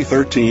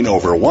 2013,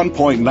 over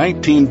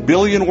 1.19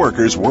 billion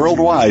workers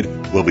worldwide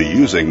will be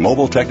using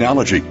mobile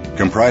technology,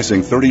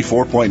 comprising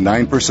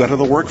 34.9% of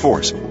the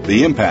workforce.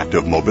 The impact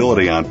of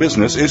mobility on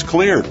business is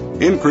clear.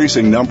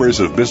 Increasing numbers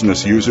of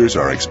business users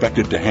are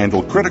expected to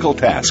handle critical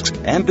tasks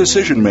and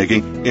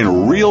decision-making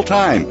in real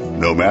time,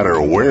 no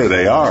matter where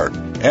they are.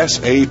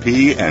 SAP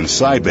and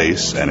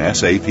Sybase, an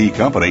SAP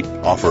company,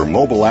 offer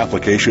mobile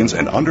applications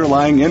and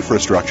underlying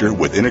infrastructure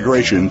with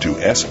integration to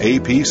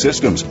SAP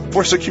systems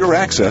for secure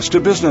access to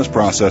business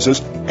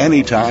processes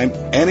anytime,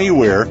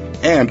 anywhere,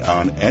 and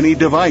on any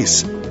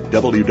device.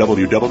 www.sap.com.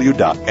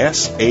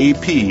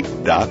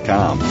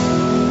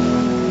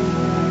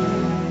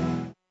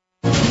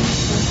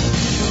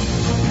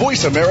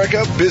 Voice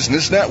America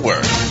Business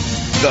Network,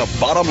 the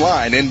bottom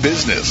line in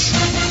business.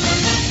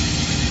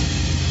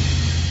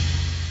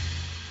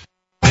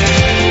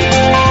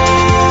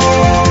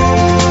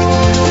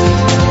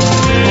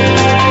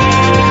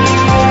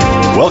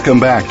 Welcome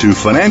back to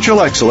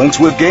Financial Excellence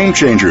with Game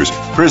Changers,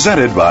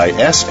 presented by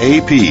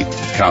SAP.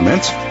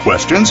 Comments?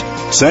 Questions?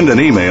 Send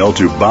an email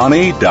to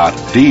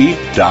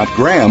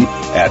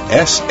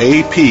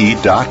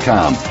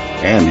bonnie.d.graham@sap.com.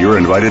 And you're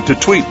invited to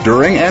tweet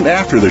during and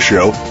after the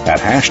show at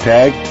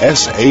hashtag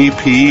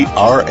SAPRADIO.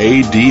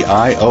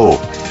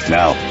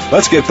 Now,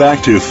 let's get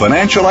back to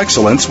Financial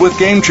Excellence with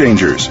Game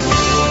Changers.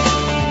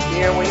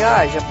 Here we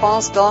are. Je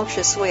pense donc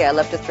je suis. I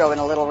love to throw in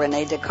a little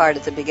Rene Descartes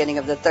at the beginning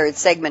of the third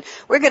segment.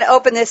 We're going to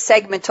open this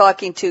segment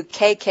talking to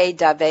KK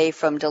Dave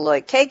from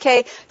Deloitte.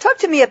 KK, talk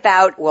to me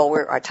about,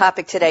 our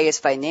topic today is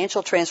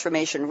financial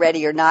transformation,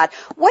 ready or not.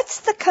 What's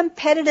the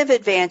competitive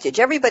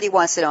advantage? Everybody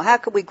wants to know, how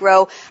can we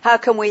grow? How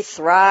can we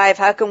thrive?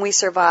 How can we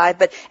survive?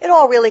 But it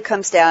all really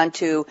comes down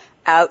to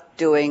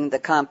outdoing the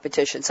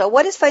competition. So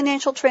what does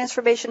financial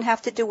transformation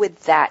have to do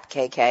with that,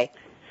 KK?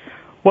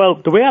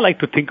 Well, the way I like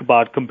to think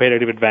about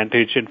competitive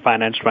advantage in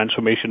finance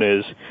transformation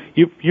is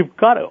you've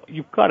got a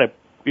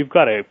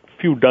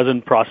few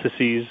dozen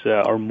processes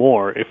or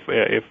more,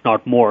 if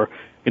not more,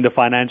 in the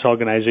finance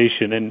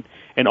organization,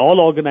 and all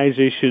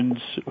organizations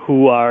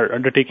who are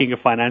undertaking a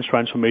finance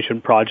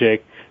transformation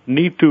project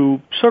need to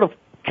sort of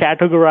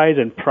categorize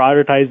and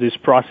prioritize these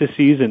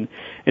processes and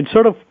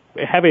sort of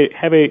have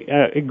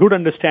a good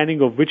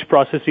understanding of which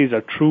processes are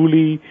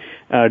truly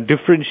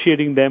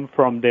differentiating them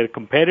from their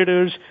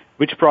competitors,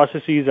 which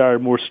processes are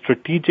more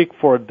strategic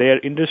for their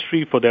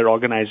industry, for their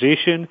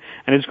organization,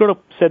 and it's going to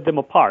set them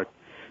apart.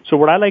 So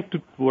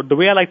the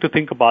way I like to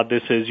think about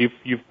this is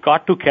you've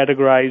got to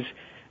categorize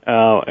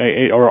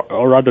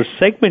or rather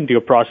segment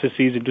your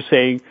processes into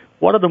saying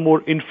what are the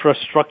more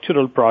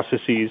infrastructural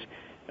processes,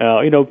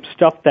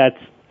 stuff that's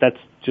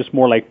just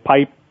more like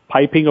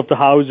piping of the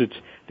house.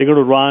 They're going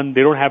to run.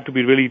 They don't have to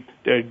be really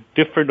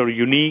different or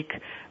unique,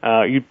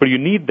 but you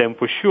need them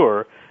for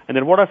sure. And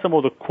then what are some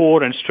of the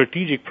core and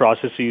strategic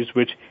processes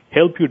which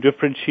help you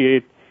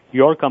differentiate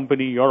your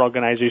company, your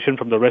organization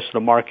from the rest of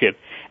the market?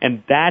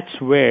 And that's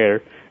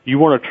where you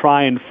want to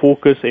try and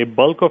focus a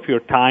bulk of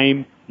your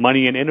time,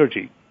 money, and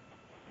energy.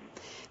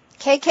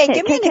 KK,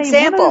 give me an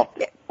example.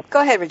 Go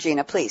ahead,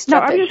 Regina, please. No,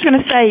 I was just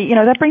going to say,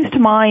 that brings to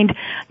mind,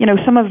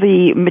 some of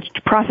the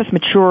process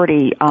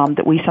maturity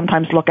that we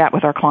sometimes look at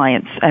with our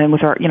clients and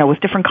with our, with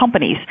different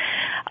companies.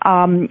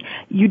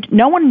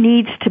 No one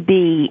needs to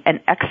be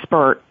an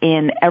expert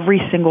in every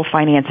single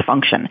finance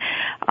function.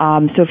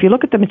 So if you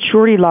look at the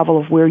maturity level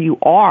of where you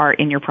are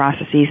in your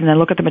processes and then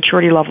look at the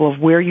maturity level of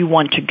where you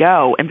want to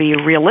go and be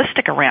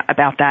realistic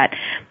about that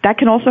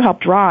can also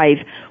help drive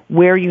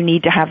where you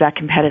need to have that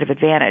competitive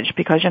advantage.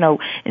 Because,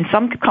 in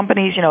some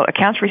companies,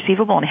 accounts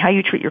receivable and how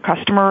you treat your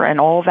customer and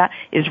all of that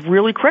is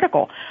really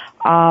critical.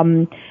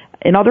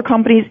 In other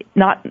companies,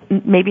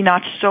 maybe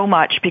not so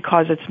much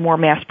because it's more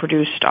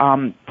mass-produced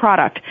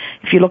product.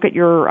 If you look at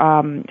your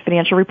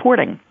financial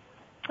reporting,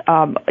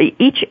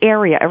 each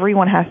area,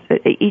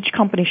 each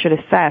company should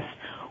assess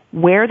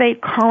where they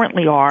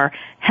currently are,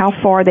 how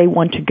far they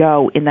want to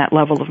go in that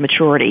level of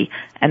maturity,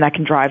 and that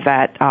can drive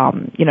that,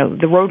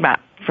 the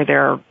roadmap for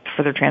their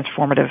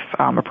transformative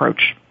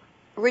approach.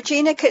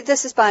 Regina,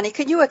 this is Bonnie.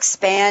 Could you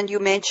expand? You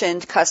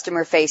mentioned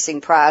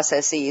customer-facing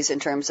processes in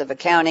terms of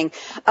accounting.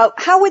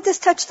 How would this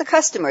touch the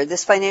customer,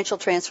 this financial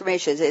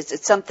transformation? Is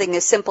it something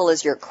as simple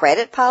as your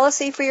credit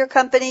policy for your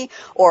company,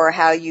 or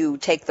how you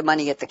take the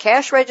money at the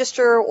cash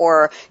register,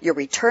 or your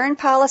return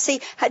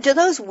policy? Do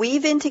those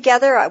weave in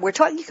together? We're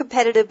talking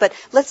competitive, but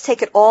let's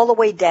take it all the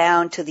way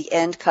down to the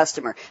end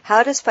customer.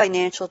 How does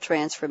financial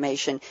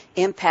transformation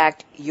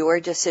impact your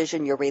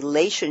decision, your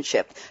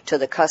relationship to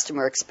the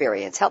customer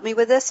experience? Help me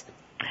with this.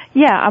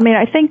 Yeah, I mean,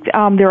 I think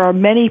there are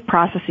many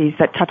processes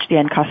that touch the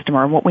end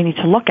customer, and what we need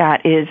to look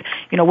at is,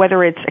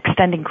 whether it's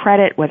extending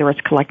credit, whether it's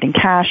collecting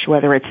cash,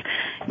 whether it's,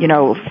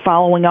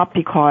 following up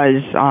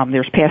because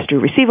there's past due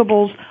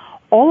receivables,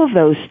 all of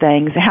those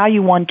things, how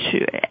you want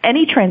to,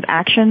 any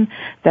transaction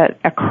that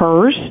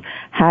occurs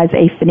has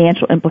a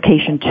financial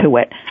implication to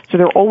it. So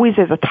there always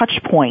is a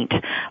touch point,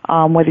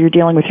 whether you're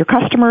dealing with your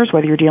customers,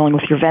 whether you're dealing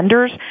with your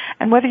vendors,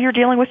 and whether you're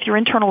dealing with your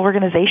internal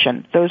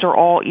organization. Those are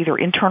all either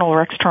internal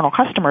or external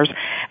customers,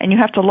 and you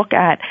have to look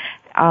at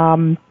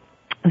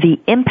the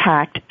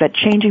impact that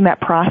changing that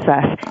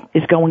process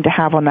is going to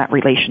have on that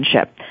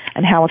relationship,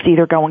 and how it's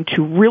either going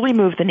to really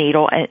move the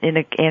needle in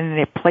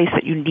a place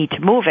that you need to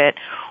move it,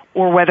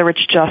 or whether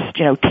it's just,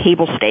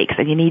 table stakes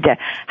and you need to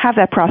have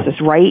that process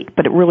right,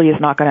 but it really is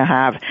not going to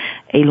have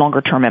a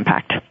longer-term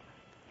impact.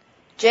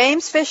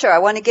 James Fisher, I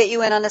want to get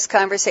you in on this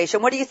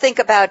conversation. What do you think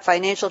about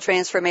financial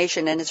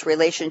transformation and its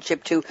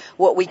relationship to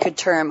what we could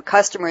term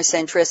customer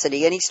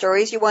centricity? Any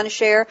stories you want to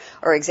share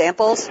or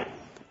examples?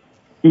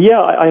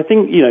 Yeah, I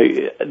think,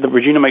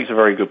 Regina makes a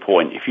very good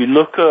point. If you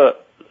look at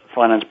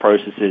finance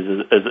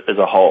processes as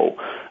a whole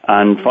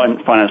and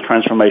finance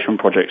transformation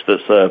projects that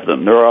serve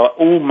them, there are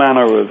all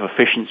manner of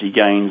efficiency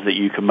gains that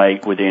you can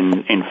make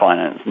in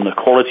finance, and the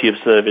quality of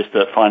service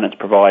that finance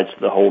provides to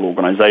the whole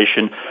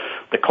organization,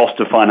 the cost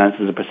of finance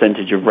as a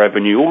percentage of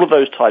revenue, all of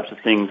those types of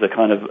things are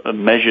kind of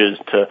measures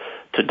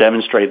to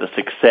demonstrate the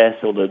success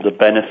or the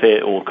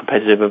benefit or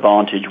competitive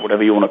advantage,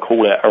 whatever you want to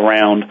call it,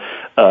 around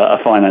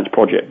a finance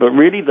project. But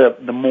really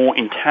the more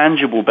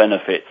intangible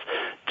benefits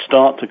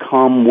start to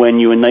come when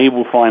you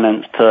enable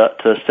finance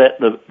to set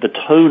the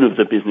tone of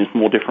the business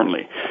more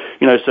differently.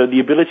 So the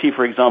ability,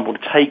 for example, to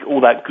take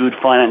all that good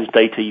finance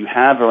data you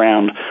have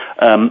around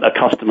a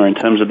customer in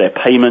terms of their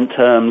payment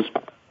terms,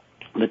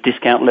 the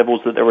discount levels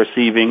that they're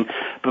receiving,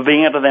 but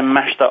being able to then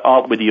mash that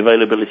up with the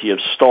availability of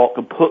stock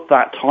and put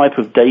that type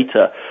of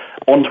data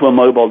onto a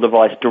mobile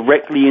device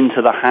directly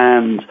into the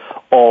hands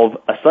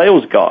of a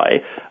sales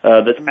guy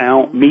that's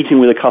out meeting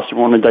with a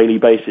customer on a daily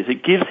basis.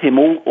 It gives him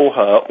or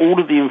her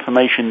all of the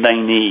information they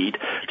need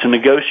to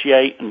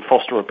negotiate and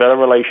foster a better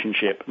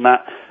relationship, and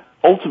that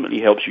ultimately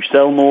helps you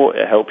sell more.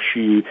 It helps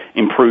you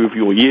improve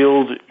your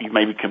yield. You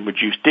maybe can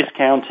reduce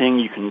discounting.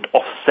 You can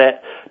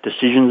offset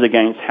decisions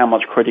against how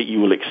much credit you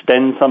will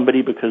extend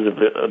somebody because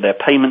of their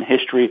payment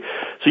history.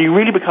 So you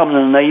really become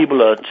an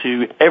enabler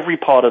to every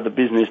part of the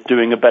business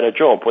doing a better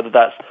job, whether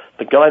that's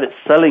the guy that's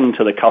selling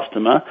to the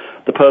customer,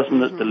 the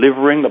person that's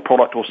delivering the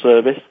product or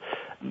service.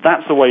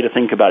 That's the way to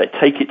think about it.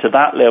 Take it to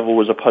that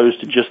level as opposed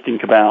to just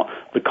think about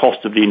the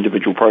cost of the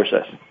individual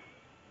process.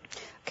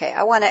 Okay,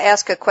 I want to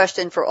ask a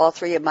question for all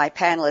three of my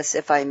panelists,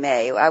 if I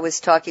may. I was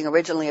talking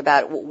originally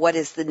about what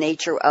is the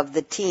nature of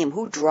the team,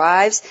 who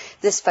drives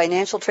this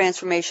financial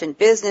transformation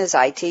business,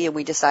 IT, and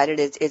we decided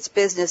it's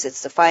business,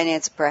 it's the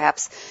finance,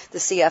 perhaps the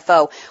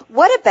CFO.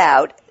 What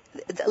about,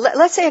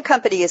 let's say a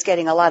company is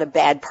getting a lot of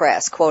bad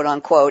press, quote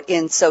unquote,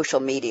 in social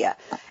media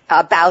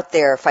about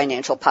their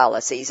financial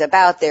policies,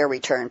 about their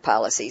return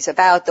policies,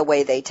 about the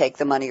way they take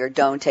the money or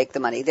don't take the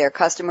money, their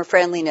customer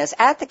friendliness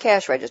at the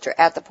cash register,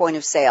 at the point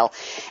of sale.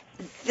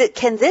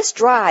 Can this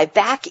drive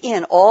back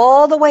in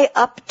all the way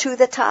up to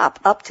the top,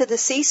 up to the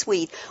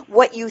C-suite,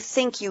 what you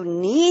think you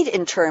need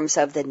in terms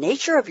of the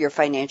nature of your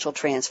financial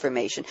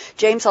transformation?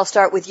 James, I'll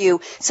start with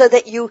you, so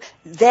that you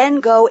then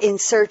go in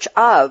search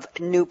of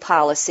new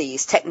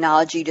policies,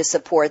 technology to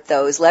support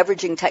those,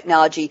 leveraging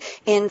technology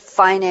in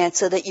finance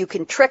so that you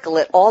can trickle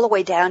it all the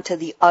way down to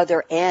the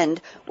other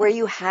end where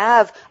you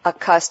have a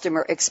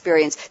customer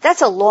experience.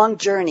 That's a long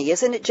journey,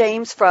 isn't it,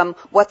 James, from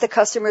what the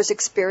customer is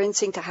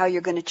experiencing to how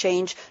you're going to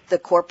change the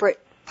corporate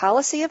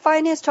policy of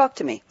finance? Talk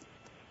to me.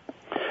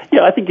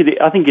 Yeah, I think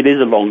it is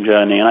a long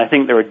journey, and I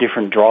think there are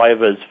different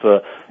drivers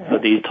for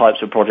these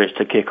types of projects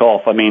to kick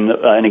off. I mean,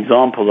 an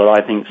example that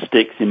I think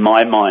sticks in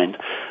my mind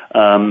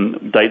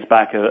dates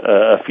back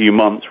a few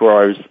months, where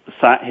I was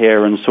sat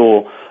here and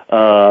saw,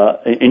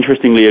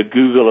 interestingly, a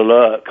Google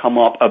alert come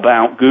up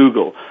about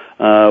Google,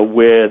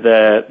 where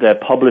their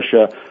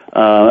publisher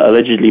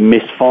allegedly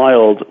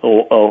misfiled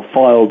or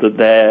filed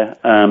their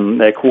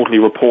quarterly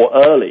report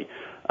early.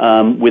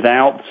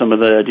 Without some of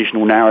the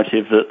additional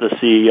narrative that the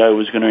CEO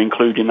was going to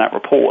include in that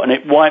report. And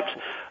it wiped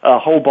a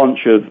whole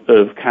bunch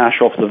of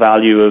cash off the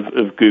value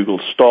of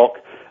Google stock.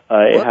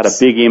 It had a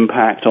big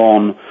impact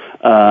on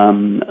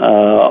on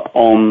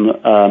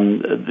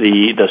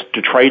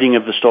the trading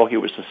of the stock. It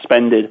was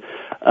suspended.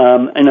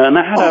 And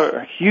that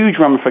had huge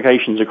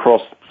ramifications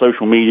across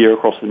social media,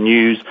 across the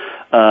news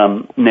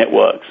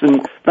networks.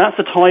 And that's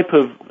the type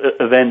of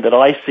event that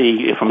I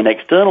see from an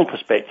external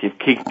perspective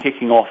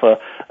kicking off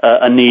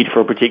a need for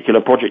a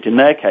particular project. In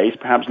their case,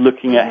 perhaps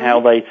looking at how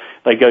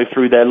they go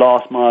through their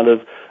last mile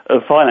of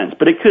finance.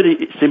 But it could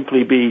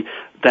simply be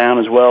down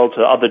as well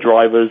to other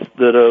drivers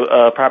that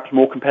are perhaps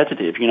more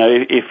competitive. You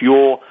know, if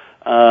your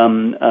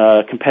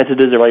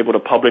competitors are able to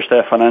publish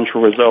their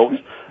financial results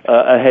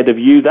ahead of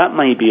you, that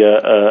may be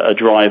a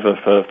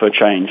driver for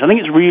change. I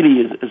think it's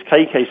really, as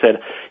KK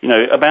said, you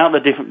know, about the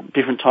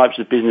different types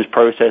of business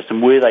process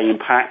and where they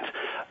impact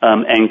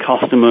end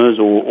customers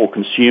or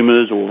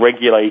consumers or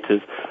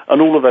regulators, and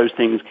all of those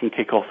things can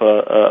kick off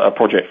a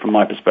project from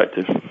my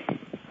perspective.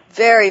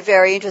 Very,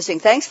 very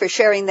interesting. Thanks for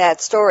sharing that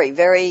story.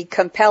 Very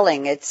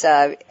compelling. It's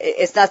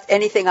not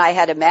anything I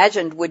had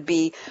imagined would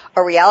be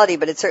a reality,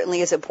 but it certainly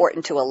is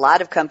important to a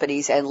lot of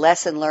companies and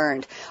lesson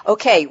learned.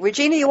 Okay,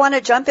 Regina, you want to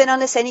jump in on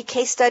this? Any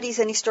case studies,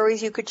 any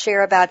stories you could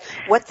share about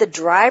what the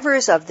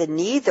drivers of the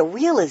need, the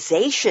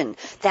realization,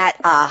 that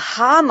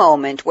aha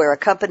moment where a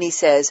company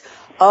says,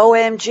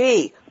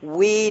 OMG,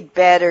 we'd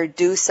better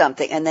do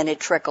something, and then it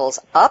trickles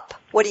up?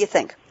 What do you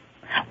think?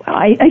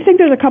 I think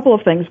there's a couple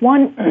of things.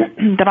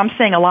 One that I'm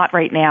seeing a lot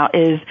right now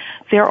is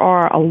there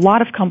are a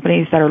lot of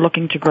companies that are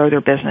looking to grow their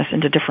business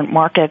into different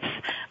markets,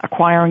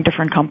 acquiring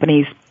different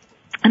companies,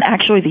 and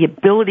actually the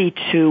ability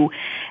to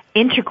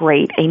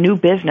integrate a new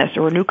business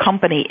or a new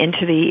company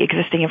into the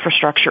existing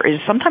infrastructure is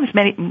sometimes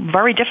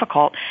very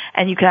difficult,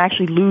 and you can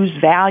actually lose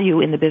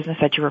value in the business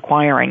that you're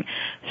acquiring.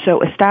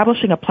 So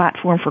establishing a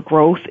platform for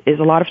growth is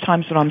a lot of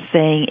times what I'm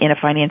saying in a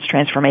finance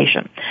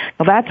transformation.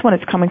 Now that's when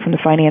it's coming from the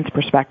finance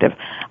perspective.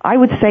 I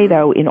would say,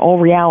 though, in all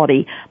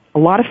reality, a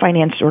lot of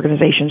finance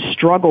organizations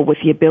struggle with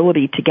the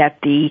ability to get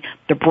the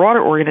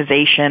broader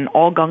organization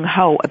all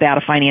gung-ho about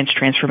a finance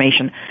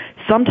transformation.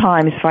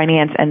 Sometimes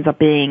finance ends up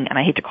being, and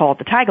I hate to call it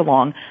the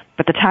tag-along,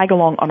 but the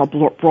tag-along on a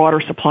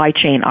broader supply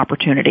chain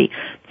opportunity.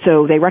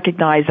 So they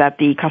recognize that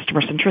the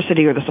customer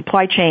centricity or the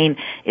supply chain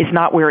is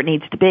not where it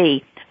needs to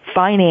be.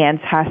 Finance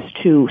has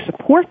to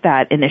support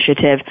that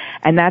initiative,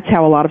 and that's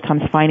how a lot of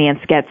times finance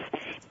gets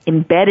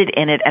embedded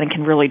in it and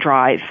can really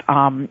drive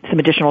some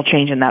additional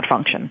change in that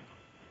function.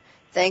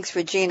 Thanks,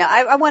 Regina.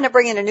 I want to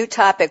bring in a new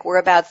topic. We're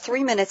about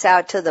 3 minutes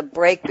out to the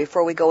break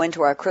before we go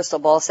into our crystal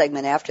ball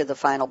segment after the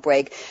final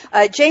break.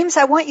 James,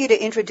 I want you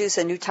to introduce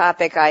a new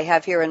topic I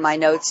have here in my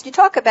notes. You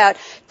talk about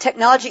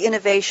technology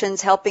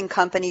innovations helping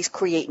companies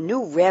create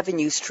new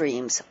revenue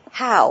streams.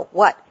 How?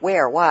 What?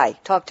 Where? Why?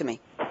 Talk to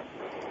me.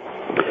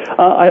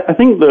 I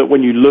think that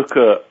when you look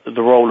at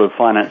the role of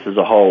finance as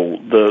a whole,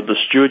 the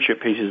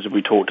stewardship pieces that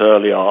we talked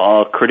earlier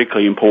are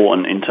critically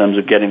important in terms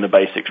of getting the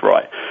basics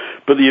right.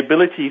 But the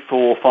ability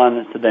for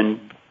finance to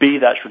then be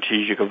that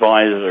strategic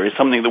advisor is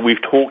something that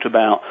we've talked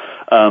about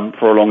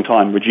for a long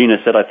time. Regina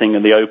said, I think,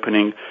 in the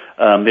opening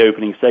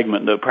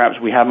segment that perhaps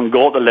we haven't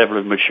got the level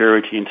of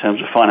maturity in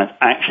terms of finance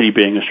actually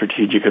being a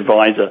strategic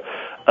advisor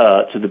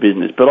to the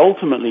business. But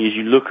ultimately, as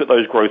you look at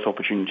those growth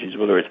opportunities,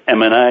 whether it's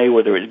M&A,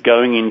 whether it's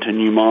going into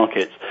new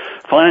markets,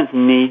 finance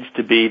needs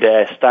to be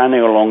there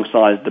standing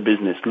alongside the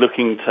business,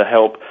 looking to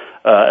help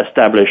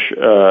establish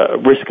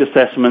risk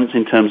assessments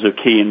in terms of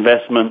key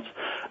investments.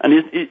 And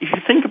if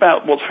you think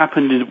about what's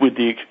happened with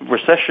the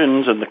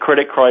recessions and the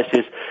credit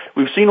crisis,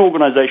 we've seen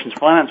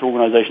finance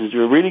organizations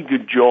do a really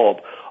good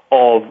job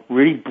of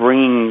really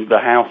bringing the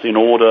house in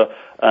order,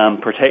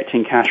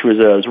 protecting cash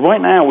reserves.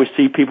 Right now, we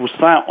see people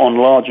sat on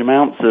large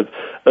amounts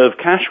of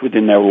cash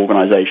within their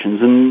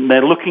organizations, and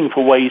they're looking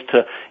for ways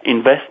to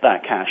invest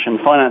that cash. And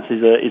finance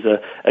is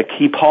a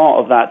key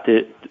part of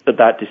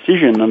that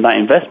decision and that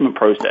investment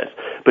process.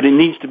 But it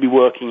needs to be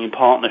working in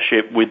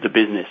partnership with the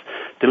business,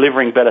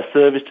 delivering better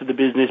service to the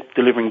business,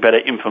 delivering better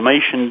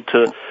information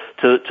to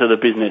the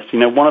business. You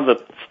know, one of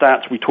the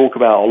stats we talk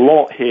about a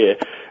lot here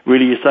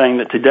really is saying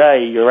that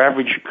today your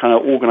average kind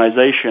of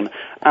organization,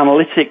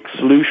 analytic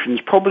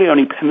solutions probably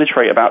only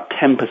penetrate about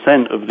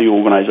 10% of the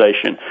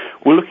organization.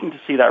 We're looking to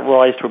see that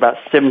rise to about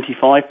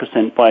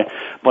 75%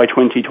 by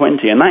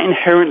 2020. And that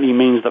inherently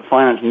means that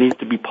finance needs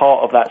to be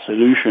part of that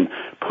solution,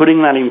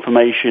 putting that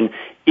information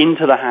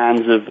into the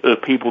hands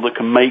of people that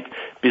can make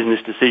business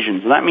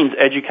decisions. And that means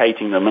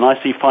educating them. And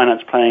I see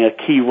finance playing a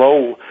key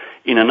role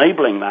in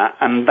enabling that.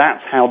 And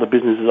that's how the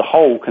business as a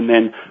whole can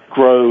then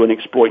grow and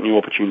exploit new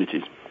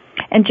opportunities.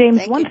 And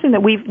James, one thing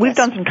that we've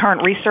done some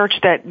current research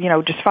that, you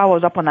know, just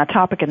follows up on that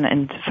topic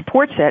and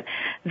supports it,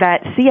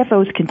 that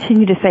CFOs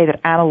continue to say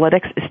that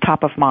analytics is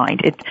top of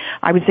mind.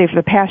 I would say for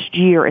the past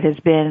year, it has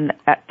been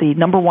at the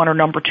number one or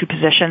number two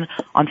position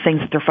on things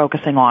that they're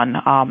focusing on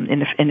in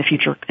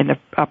the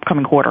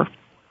upcoming quarter.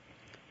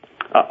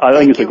 I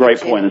think it's a great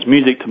point. It's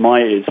music to my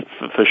ears,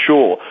 for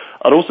sure.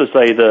 I'd also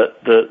say that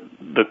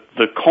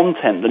the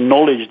content, the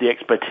knowledge, the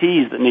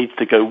expertise that needs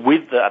to go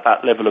with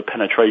that level of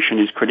penetration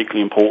is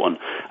critically important.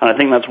 And I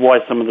think that's why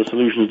some of the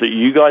solutions that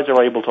you guys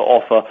are able to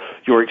offer,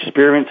 your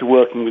experience of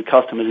working with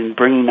customers in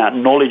bringing that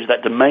knowledge,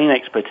 that domain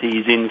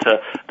expertise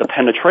into the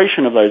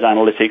penetration of those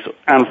analytics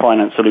and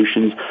finance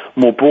solutions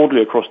more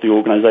broadly across the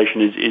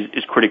organization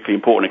is critically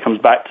important. It comes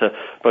back to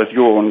both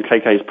your and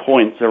KK's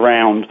points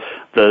around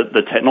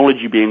the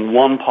technology being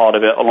one part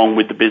of it, along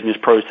with the business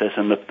process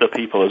and the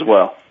people as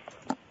well.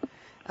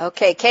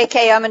 Okay,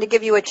 KK, I'm going to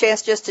give you a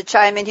chance just to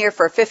chime in here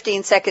for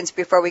 15 seconds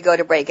before we go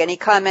to break. Any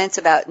comments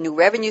about new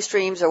revenue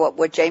streams or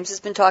what James has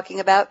been talking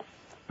about?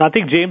 I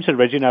think James and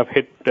Regina have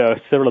hit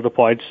several of the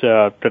points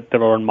that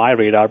are on my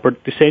radar, but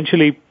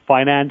essentially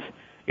finance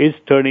is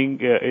starting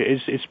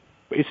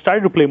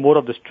to play more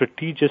of the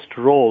strategist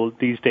role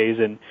these days,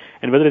 and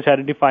whether it's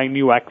identifying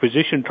new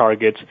acquisition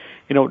targets.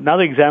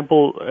 Another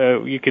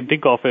example you can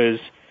think of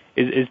is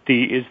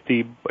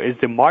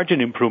the margin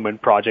improvement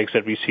projects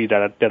that we see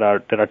that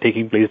are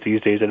taking place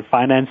these days, and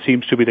finance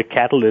seems to be the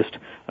catalyst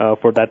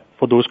for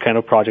those kind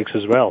of projects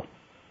as well.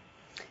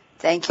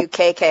 Thank you,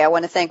 KK. I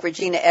want to thank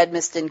Regina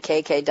Edmiston,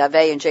 KK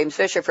Dave, and James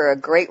Fisher for a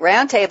great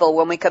roundtable.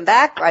 When we come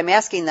back, I'm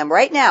asking them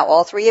right now,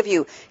 all three of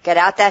you, get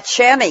out that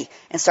chamois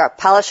and start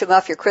polishing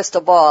off your crystal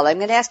ball. I'm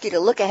going to ask you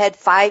to look ahead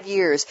 5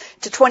 years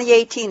to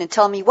 2018 and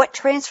tell me what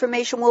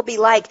transformation will be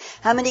like.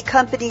 How many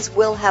companies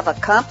will have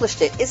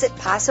accomplished it? Is it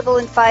possible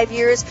in 5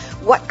 years?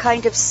 What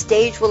kind of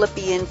stage will it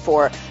be in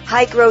for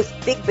high growth,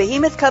 big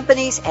behemoth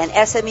companies and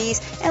SMEs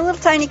and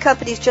little tiny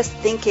companies just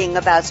thinking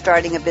about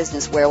starting a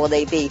business? Where will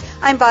they be?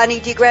 I'm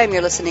Bonnie D. Graham.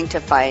 You're listening to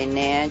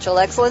Financial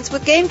Excellence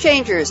with Game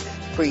Changers,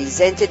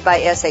 presented by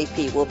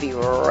SAP. We'll be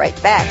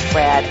right back.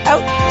 Brad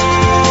out.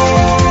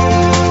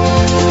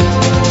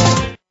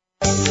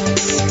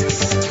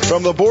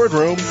 From the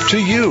boardroom to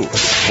you,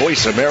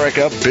 Voice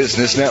America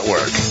Business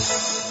Network.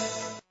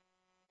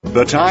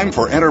 The time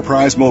for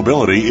enterprise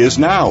mobility is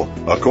now.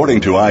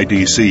 According to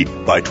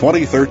IDC, by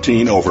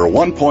 2013, over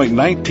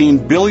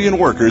 1.19 billion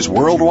workers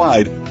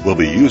worldwide will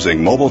be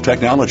using mobile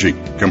technology,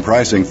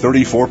 comprising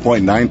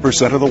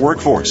 34.9% of the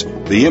workforce.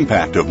 The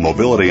impact of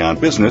mobility on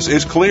business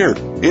is clear.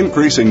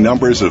 Increasing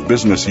numbers of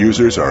business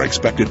users are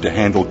expected to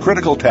handle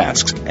critical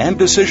tasks and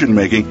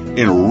decision-making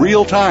in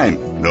real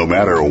time, no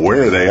matter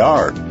where they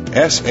are.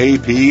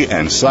 SAP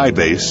and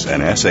Sybase, an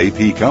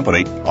SAP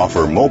company,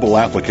 offer mobile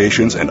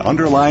applications and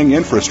underlying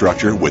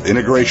infrastructure with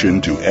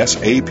integration to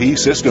SAP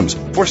systems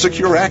for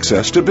secure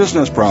access to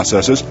business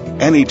processes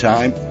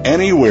anytime,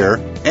 anywhere,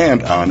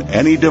 and on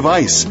any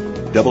device.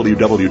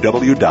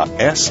 www.sap.com.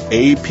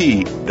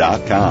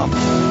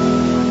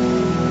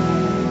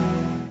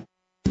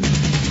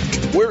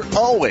 We're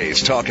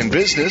always talking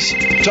business.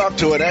 Talk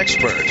to an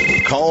expert.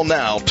 Call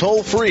now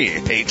toll free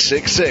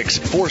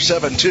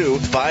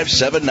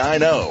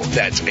 866-472-5790.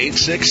 That's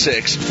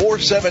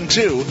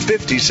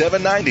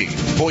 866-472-5790.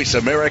 Voice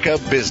America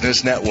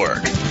Business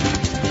Network.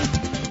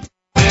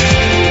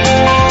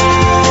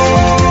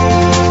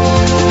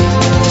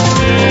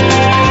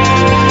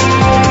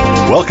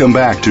 Welcome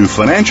back to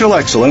Financial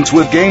Excellence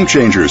with Game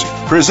Changers,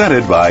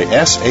 presented by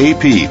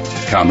SAP.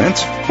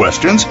 Comments?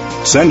 Questions?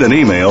 Send an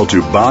email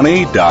to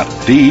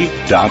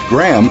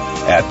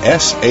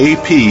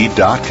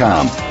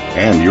bonnie.d.graham@sap.com.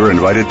 And you're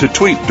invited to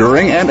tweet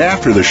during and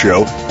after the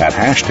show at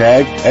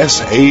hashtag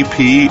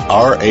SAPRADIO.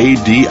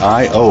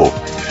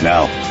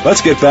 Now,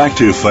 let's get back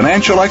to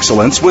Financial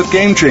Excellence with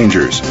Game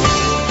Changers.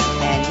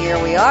 Here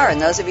we are, and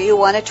those of you who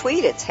want to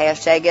tweet, it's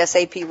hashtag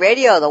SAP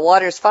Radio. The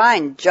water's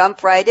fine.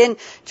 Jump right in.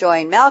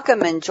 Join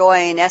Malcolm and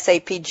join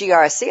SAP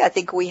GRC. I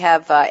think we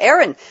have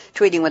Erin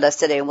tweeting with us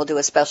today, and we'll do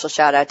a special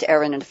shout-out to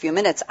Erin in a few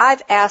minutes.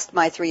 I've asked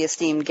my three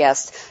esteemed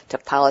guests to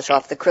polish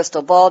off the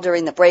crystal ball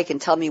during the break and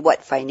tell me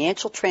what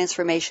financial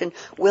transformation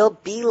will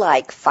be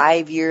like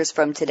 5 years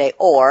from today,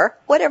 or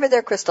whatever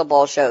their crystal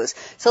ball shows.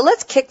 So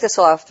let's kick this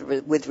off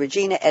with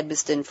Regina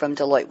Edmiston from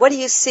Deloitte. What do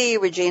you see,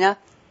 Regina?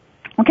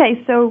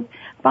 Okay, so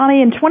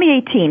Bonnie, in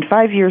 2018,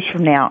 5 years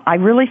from now, I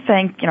really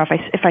think,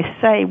 if I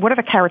say, what are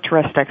the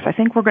characteristics, I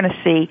think we're going to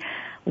see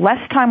less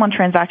time on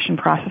transaction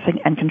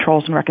processing and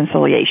controls and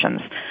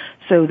reconciliations.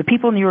 So the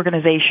people in the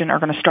organization are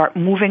going to start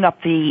moving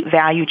up the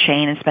value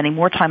chain and spending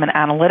more time on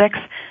analytics,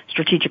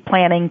 strategic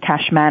planning,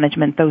 cash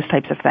management, those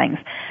types of things.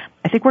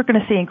 I think we're going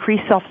to see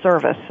increased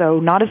self-service. So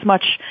not as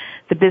much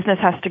the business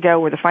has to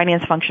go or the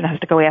finance function has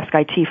to go ask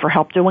IT for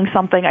help doing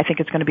something. I think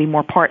it's going to be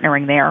more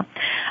partnering there.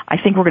 I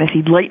think we're going to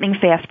see lightning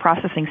fast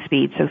processing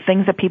speed. So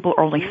things that people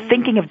are only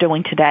thinking of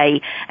doing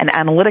today and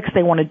analytics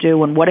they want to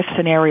do and what if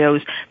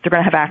scenarios, they're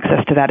going to have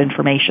access to that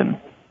information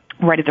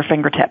right at their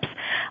fingertips.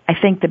 I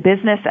think the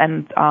business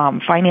and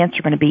finance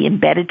are going to be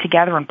embedded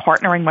together and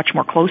partnering much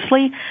more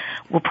closely.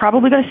 We're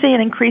probably going to see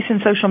an increase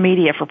in social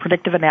media for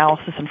predictive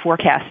analysis and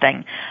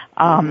forecasting.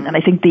 And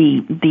I think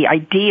the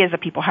ideas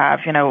that people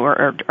have,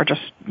 are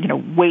just,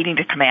 waiting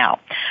to come out.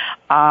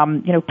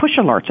 Push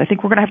alerts. I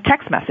think we're going to have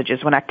text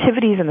messages when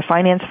activities in the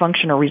finance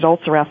function or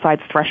results are outside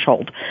the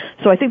threshold.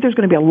 So I think there's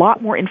going to be a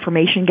lot more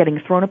information getting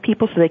thrown at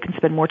people so they can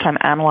spend more time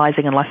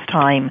analyzing and less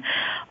time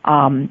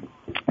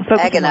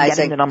focusing on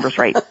getting the numbers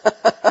right.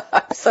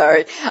 I'm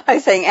sorry. I'm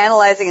saying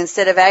analyzing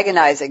instead of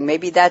agonizing.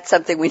 Maybe that's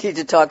something we need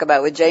to talk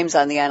about with James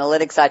on the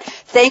analytics side.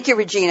 Thank you,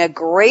 Regina.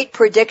 Great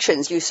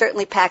predictions. You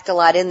certainly packed a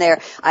lot in there.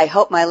 I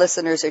hope my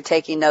listeners are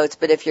taking notes,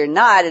 but if you're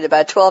not, in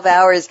about 12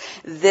 hours,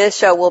 this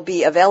show will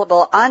be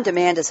available on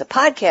demand as a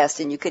podcast,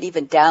 and you could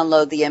even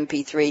download the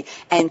MP3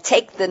 and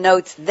take the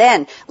notes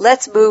then.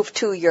 Let's move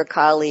to your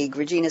colleague,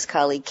 Regina's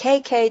colleague,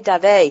 KK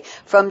Dave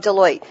from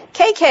Deloitte.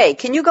 KK,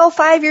 can you go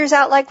 5 years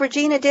out like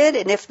Regina did?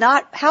 And if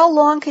not, how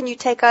long can you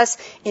take us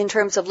in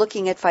terms of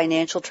looking at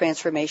financial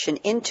transformation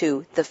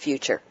into the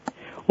future?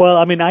 Well,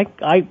 I mean,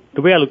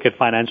 the way I look at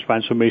finance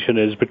transformation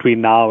is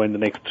between now and the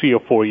next 3 or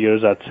 4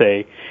 years, I'd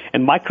say.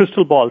 And my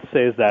crystal ball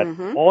says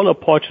that all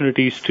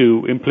opportunities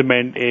to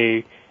implement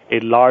a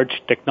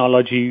large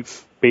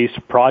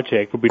technology-based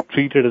project will be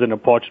treated as an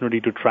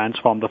opportunity to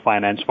transform the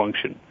finance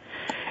function.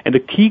 And the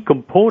key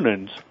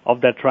components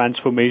of that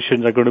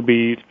transformation are going to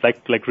be,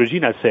 like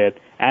Regina said,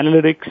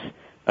 analytics,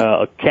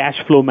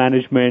 cash flow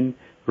management,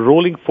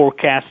 rolling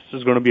forecasts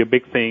is going to be a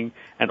big thing,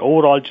 and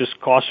overall just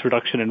cost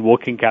reduction and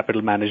working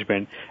capital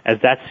management, as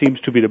that seems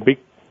to be the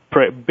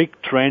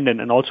big trend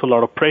and also a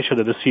lot of pressure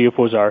that the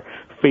CFOs are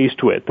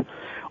faced with.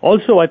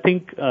 Also, I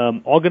think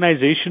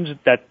organizations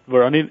that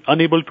were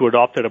unable to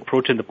adopt that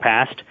approach in the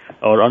past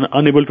or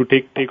unable to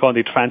take on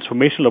the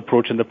transformational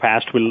approach in the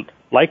past will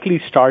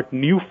likely start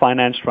new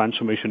finance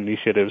transformation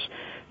initiatives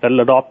that will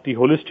adopt the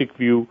holistic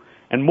view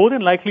and more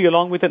than likely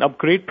along with an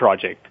upgrade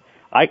project.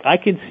 I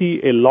can see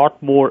a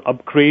lot more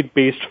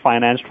upgrade-based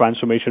finance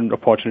transformation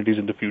opportunities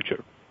in the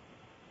future.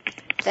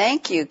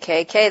 Thank you,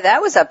 KK. That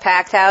was a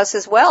packed house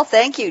as well.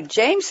 Thank you.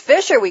 James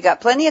Fisher, we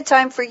got plenty of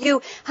time for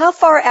you. How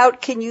far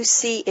out can you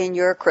see in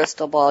your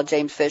crystal ball,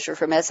 James Fisher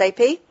from SAP?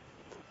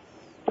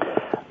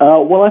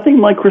 Well, I think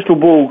my crystal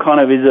ball kind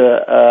of is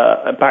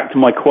back to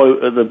my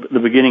quote at the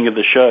beginning of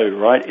the show,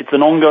 right? It's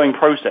an ongoing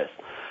process.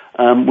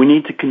 We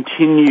need to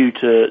continue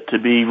to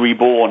be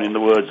reborn, in the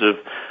words of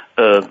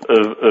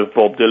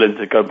Bob Dylan,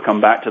 to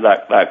come back to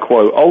that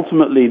quote.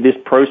 Ultimately, this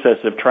process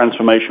of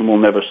transformation will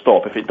never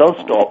stop. If it does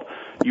stop,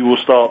 you will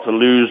start to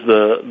lose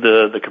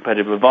the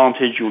competitive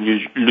advantage, you'll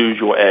lose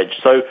your edge.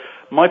 So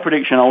my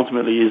prediction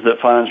ultimately is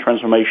that finance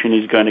transformation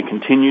is going to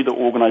continue, that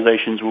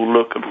organizations will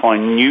look and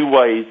find new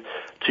ways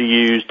to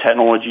use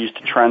technologies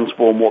to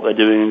transform what they're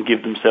doing and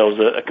give themselves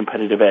a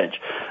competitive edge.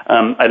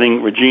 I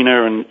think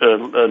Regina and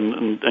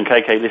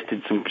KK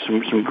listed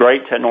some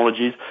great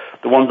technologies.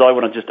 The ones I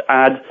want to just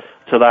add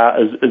to that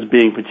as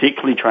being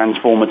particularly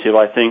transformative,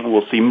 I think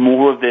we'll see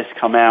more of this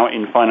come out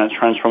in finance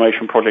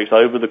transformation projects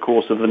over the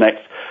course of the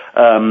next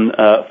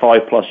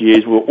 5+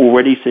 years. We're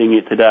already seeing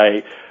it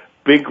today.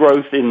 Big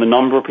growth in the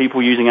number of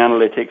people using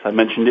analytics. I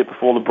mentioned it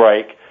before the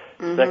break.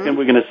 Second,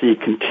 we're going to see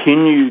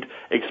continued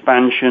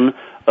expansion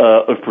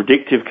of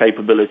predictive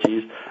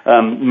capabilities,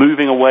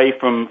 moving away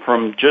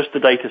from just the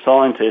data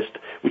scientist,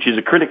 which is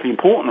a critically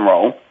important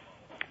role,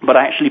 but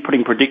actually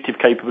putting predictive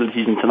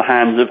capabilities into the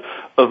hands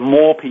of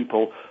more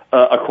people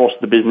across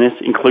the business,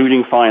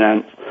 including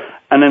finance.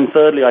 And then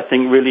thirdly, I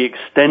think really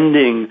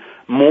extending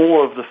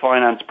more of the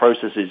finance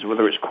processes,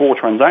 whether it's core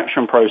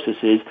transaction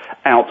processes,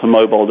 out to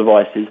mobile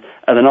devices,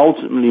 and then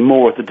ultimately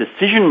more of the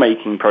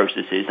decision-making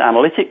processes,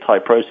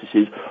 analytic-type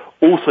processes,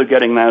 also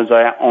getting those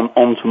out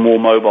onto more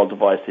mobile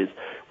devices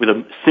with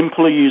a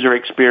simpler user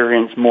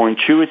experience, more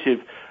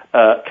intuitive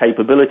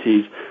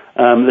capabilities.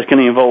 That's going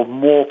to involve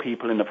more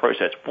people in the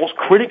process. What's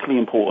critically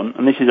important,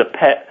 and this is a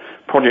pet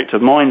project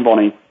of mine,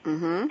 Bonnie,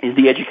 is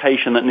the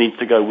education that needs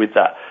to go with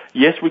that.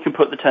 Yes, we can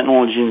put the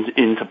technologies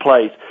into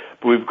place,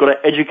 but we've got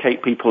to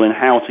educate people in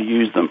how to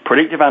use them.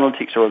 Predictive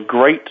analytics are a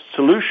great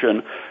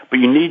solution, but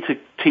you need to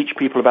teach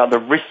people about the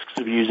risks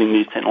of using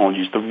these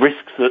technologies, the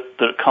risks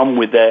that come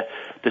with their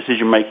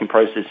decision-making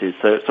processes.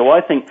 So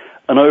I think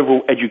an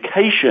overall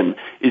education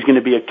is going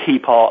to be a key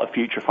part of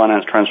future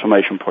finance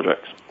transformation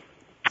projects.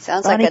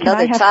 Sounds Bonnie, like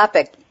another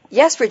topic.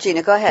 Yes,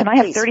 Regina, go ahead. Can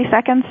I have 30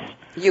 seconds?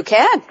 You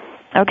can.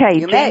 Okay,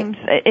 you James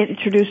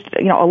introduced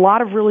a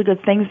lot of really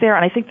good things there,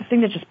 and I think the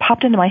thing that just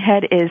popped into my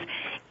head is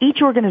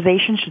each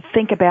organization should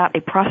think about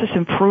a process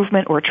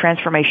improvement or a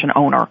transformation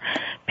owner,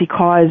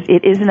 because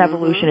it is an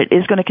evolution. It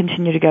is going to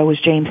continue to go, as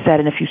James said,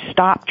 and if you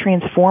stop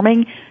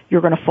transforming,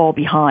 you're going to fall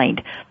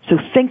behind. So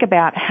think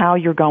about how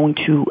you're going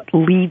to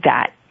lead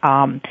that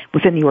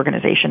within the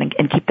organization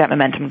and keep that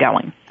momentum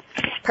going.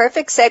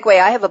 Perfect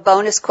segue. I have a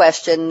bonus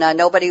question.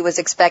 Nobody was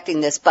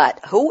expecting this, but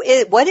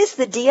what is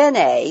the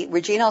DNA,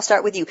 Regina, I'll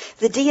start with you,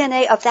 the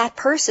DNA of that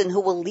person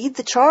who will lead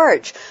the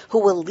charge, who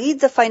will lead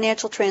the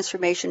financial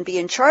transformation, be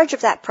in charge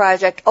of that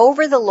project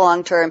over the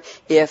long term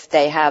if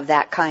they have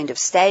that kind of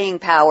staying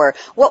power?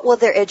 What will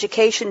their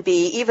education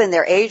be, even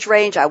their age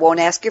range? I won't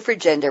ask you for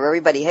gender.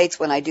 Everybody hates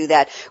when I do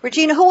that.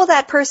 Regina, who will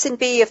that person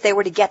be if they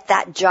were to get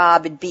that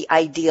job and be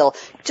ideal?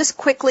 Just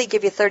quickly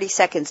give you 30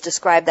 seconds.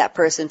 Describe that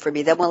person for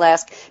me. Then we'll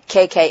ask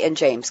KK KK and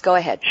James. Go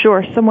ahead.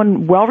 Sure.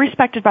 Someone well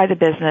respected by the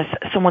business,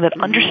 someone that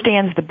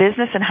understands the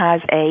business and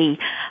has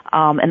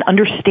an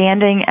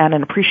understanding and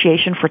an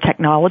appreciation for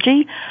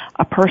technology,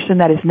 a person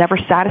that is never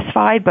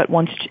satisfied but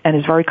wants to, and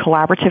is very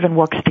collaborative and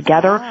works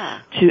together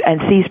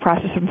and sees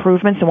process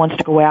improvements and wants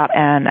to go out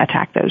and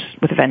attack those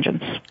with a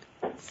vengeance.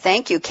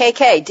 Thank you.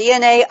 KK,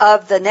 DNA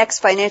of the next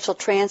financial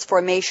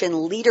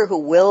transformation leader who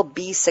will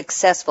be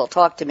successful.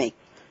 Talk to me.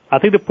 I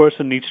think the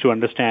person needs to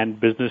understand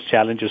business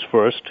challenges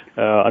first,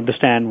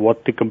 understand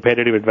what the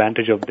competitive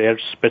advantage of their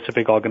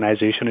specific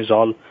organization is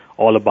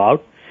all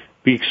about,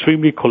 be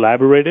extremely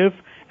collaborative,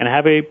 and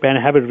have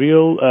a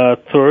real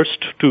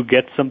thirst to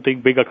get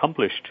something big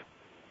accomplished.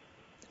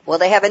 Will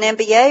they have an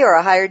MBA or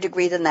a higher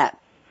degree than that?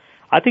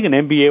 I think an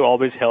MBA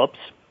always helps.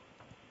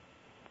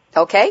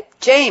 Okay.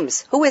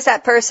 James, who is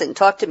that person?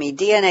 Talk to me.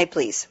 DNA,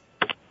 please.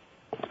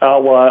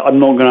 Well, I'm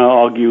not going to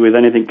argue with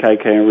anything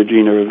KK and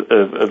Regina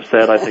have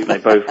said. I think they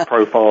both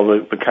profile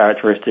the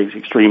characteristics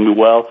extremely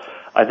well.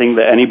 I think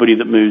that anybody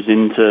that moves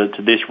into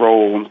this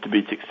role or wants to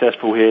be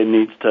successful here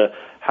needs to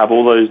have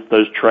all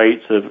those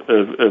traits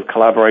of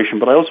collaboration.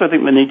 But I also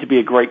think they need to be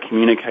a great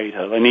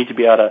communicator. They need to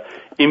be able to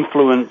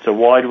influence a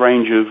wide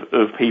range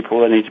of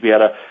people. They need to be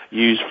able to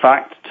use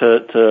fact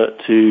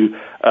to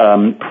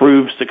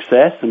prove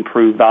success and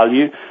prove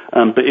value.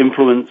 But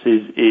influence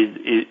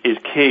is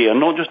key, and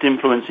not just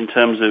influence in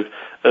terms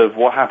of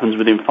what happens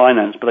within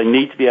finance, but they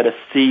need to be able to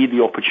see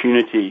the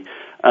opportunity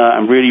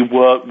and really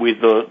work with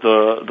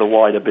the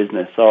wider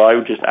business. So I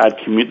would just add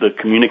the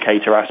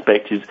communicator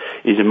aspect is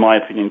in my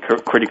opinion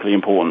critically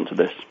important to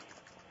this.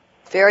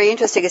 Very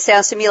interesting. It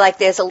sounds to me like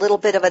there's a little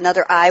bit of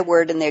another I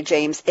word in there,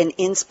 James, an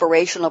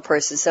inspirational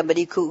person,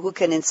 somebody who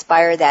can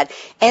inspire that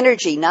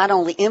energy, not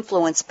only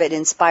influence, but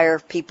inspire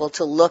people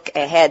to look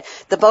ahead.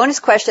 The bonus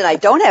question I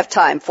don't have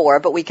time for,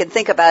 but we can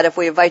think about if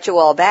we invite you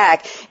all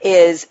back,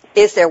 is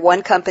there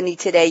one company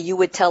today you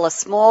would tell a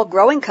small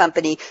growing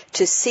company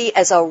to see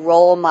as a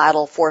role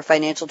model for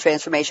financial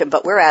transformation?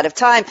 But we're out of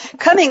time.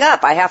 Coming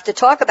up, I have to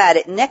talk about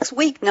it. Next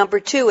week,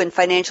 number 2 in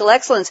financial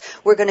excellence,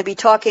 we're going to be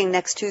talking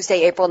next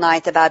Tuesday, April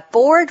 9th, about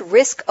board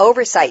risk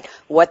oversight,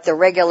 what the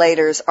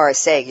regulators are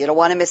saying. You don't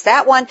want to miss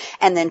that one.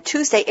 And then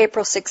Tuesday,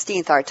 April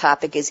 16th, our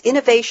topic is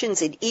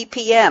innovations in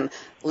EPM.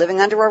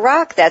 Living under a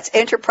rock, that's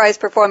Enterprise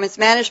Performance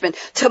Management.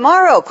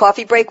 Tomorrow,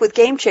 Coffee Break with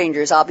Game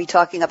Changers, I'll be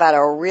talking about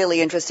a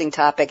really interesting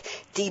topic,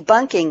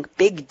 debunking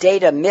big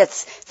data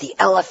myths, the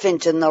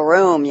elephant in the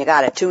room. You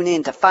got to tune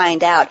in to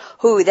find out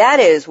who that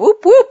is.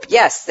 Whoop, whoop.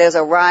 Yes, there's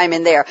a rhyme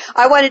in there.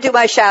 I want to do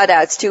my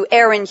shout-outs to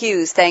Aaron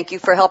Hughes. Thank you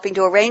for helping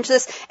to arrange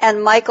this.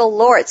 And Michael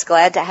Lortz.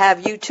 Glad to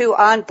have you two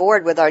on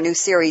board with our new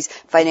series,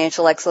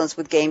 Financial Excellence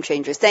with Game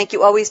Changers. Thank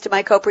you always to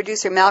my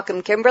co-producer,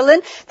 Malcolm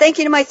Kimberlin. Thank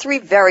you to my 3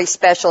 very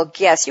special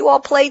guests. You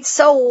all played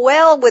so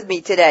well with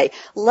me today.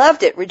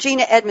 Loved it.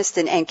 Regina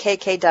Edmiston and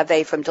KK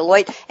Dave from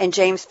Deloitte and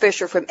James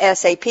Fisher from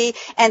SAP.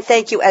 And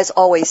thank you as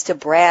always to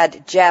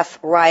Brad, Jeff,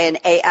 Ryan,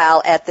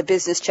 Al at the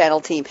Business Channel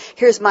team.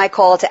 Here's my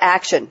call to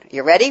action.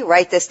 You ready?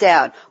 Write this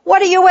down.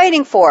 What are you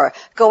waiting for?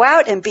 Go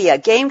out and be a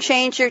game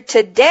changer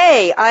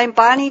today. I'm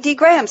Bonnie D.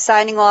 Graham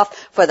signing off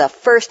for the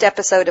first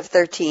episode of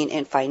 13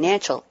 in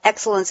Financial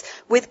Excellence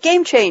with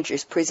Game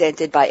Changers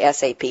presented by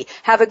SAP.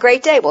 Have a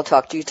great day. We'll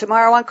talk to you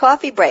tomorrow on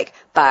Coffee Break.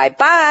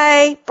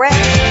 Bye-bye. Brett.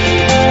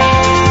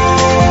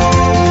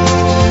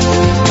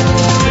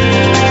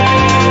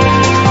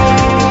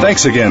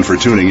 Thanks again for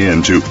tuning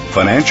in to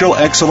Financial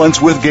Excellence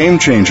with Game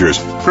Changers,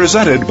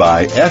 presented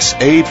by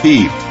SAP.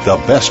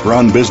 The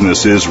best-run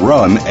businesses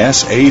run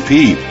SAP.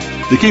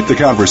 To keep the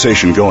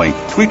conversation going,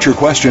 tweet your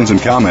questions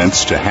and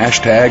comments to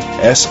hashtag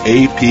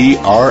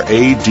SAPRADIO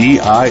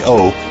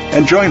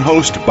and join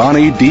host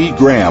Bonnie D.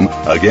 Graham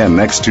again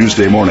next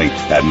Tuesday morning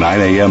at 9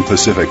 a.m.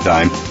 Pacific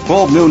Time,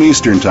 12 noon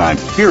Eastern Time,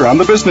 here on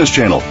the Business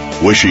Channel.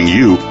 Wishing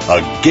you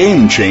a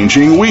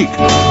game-changing week.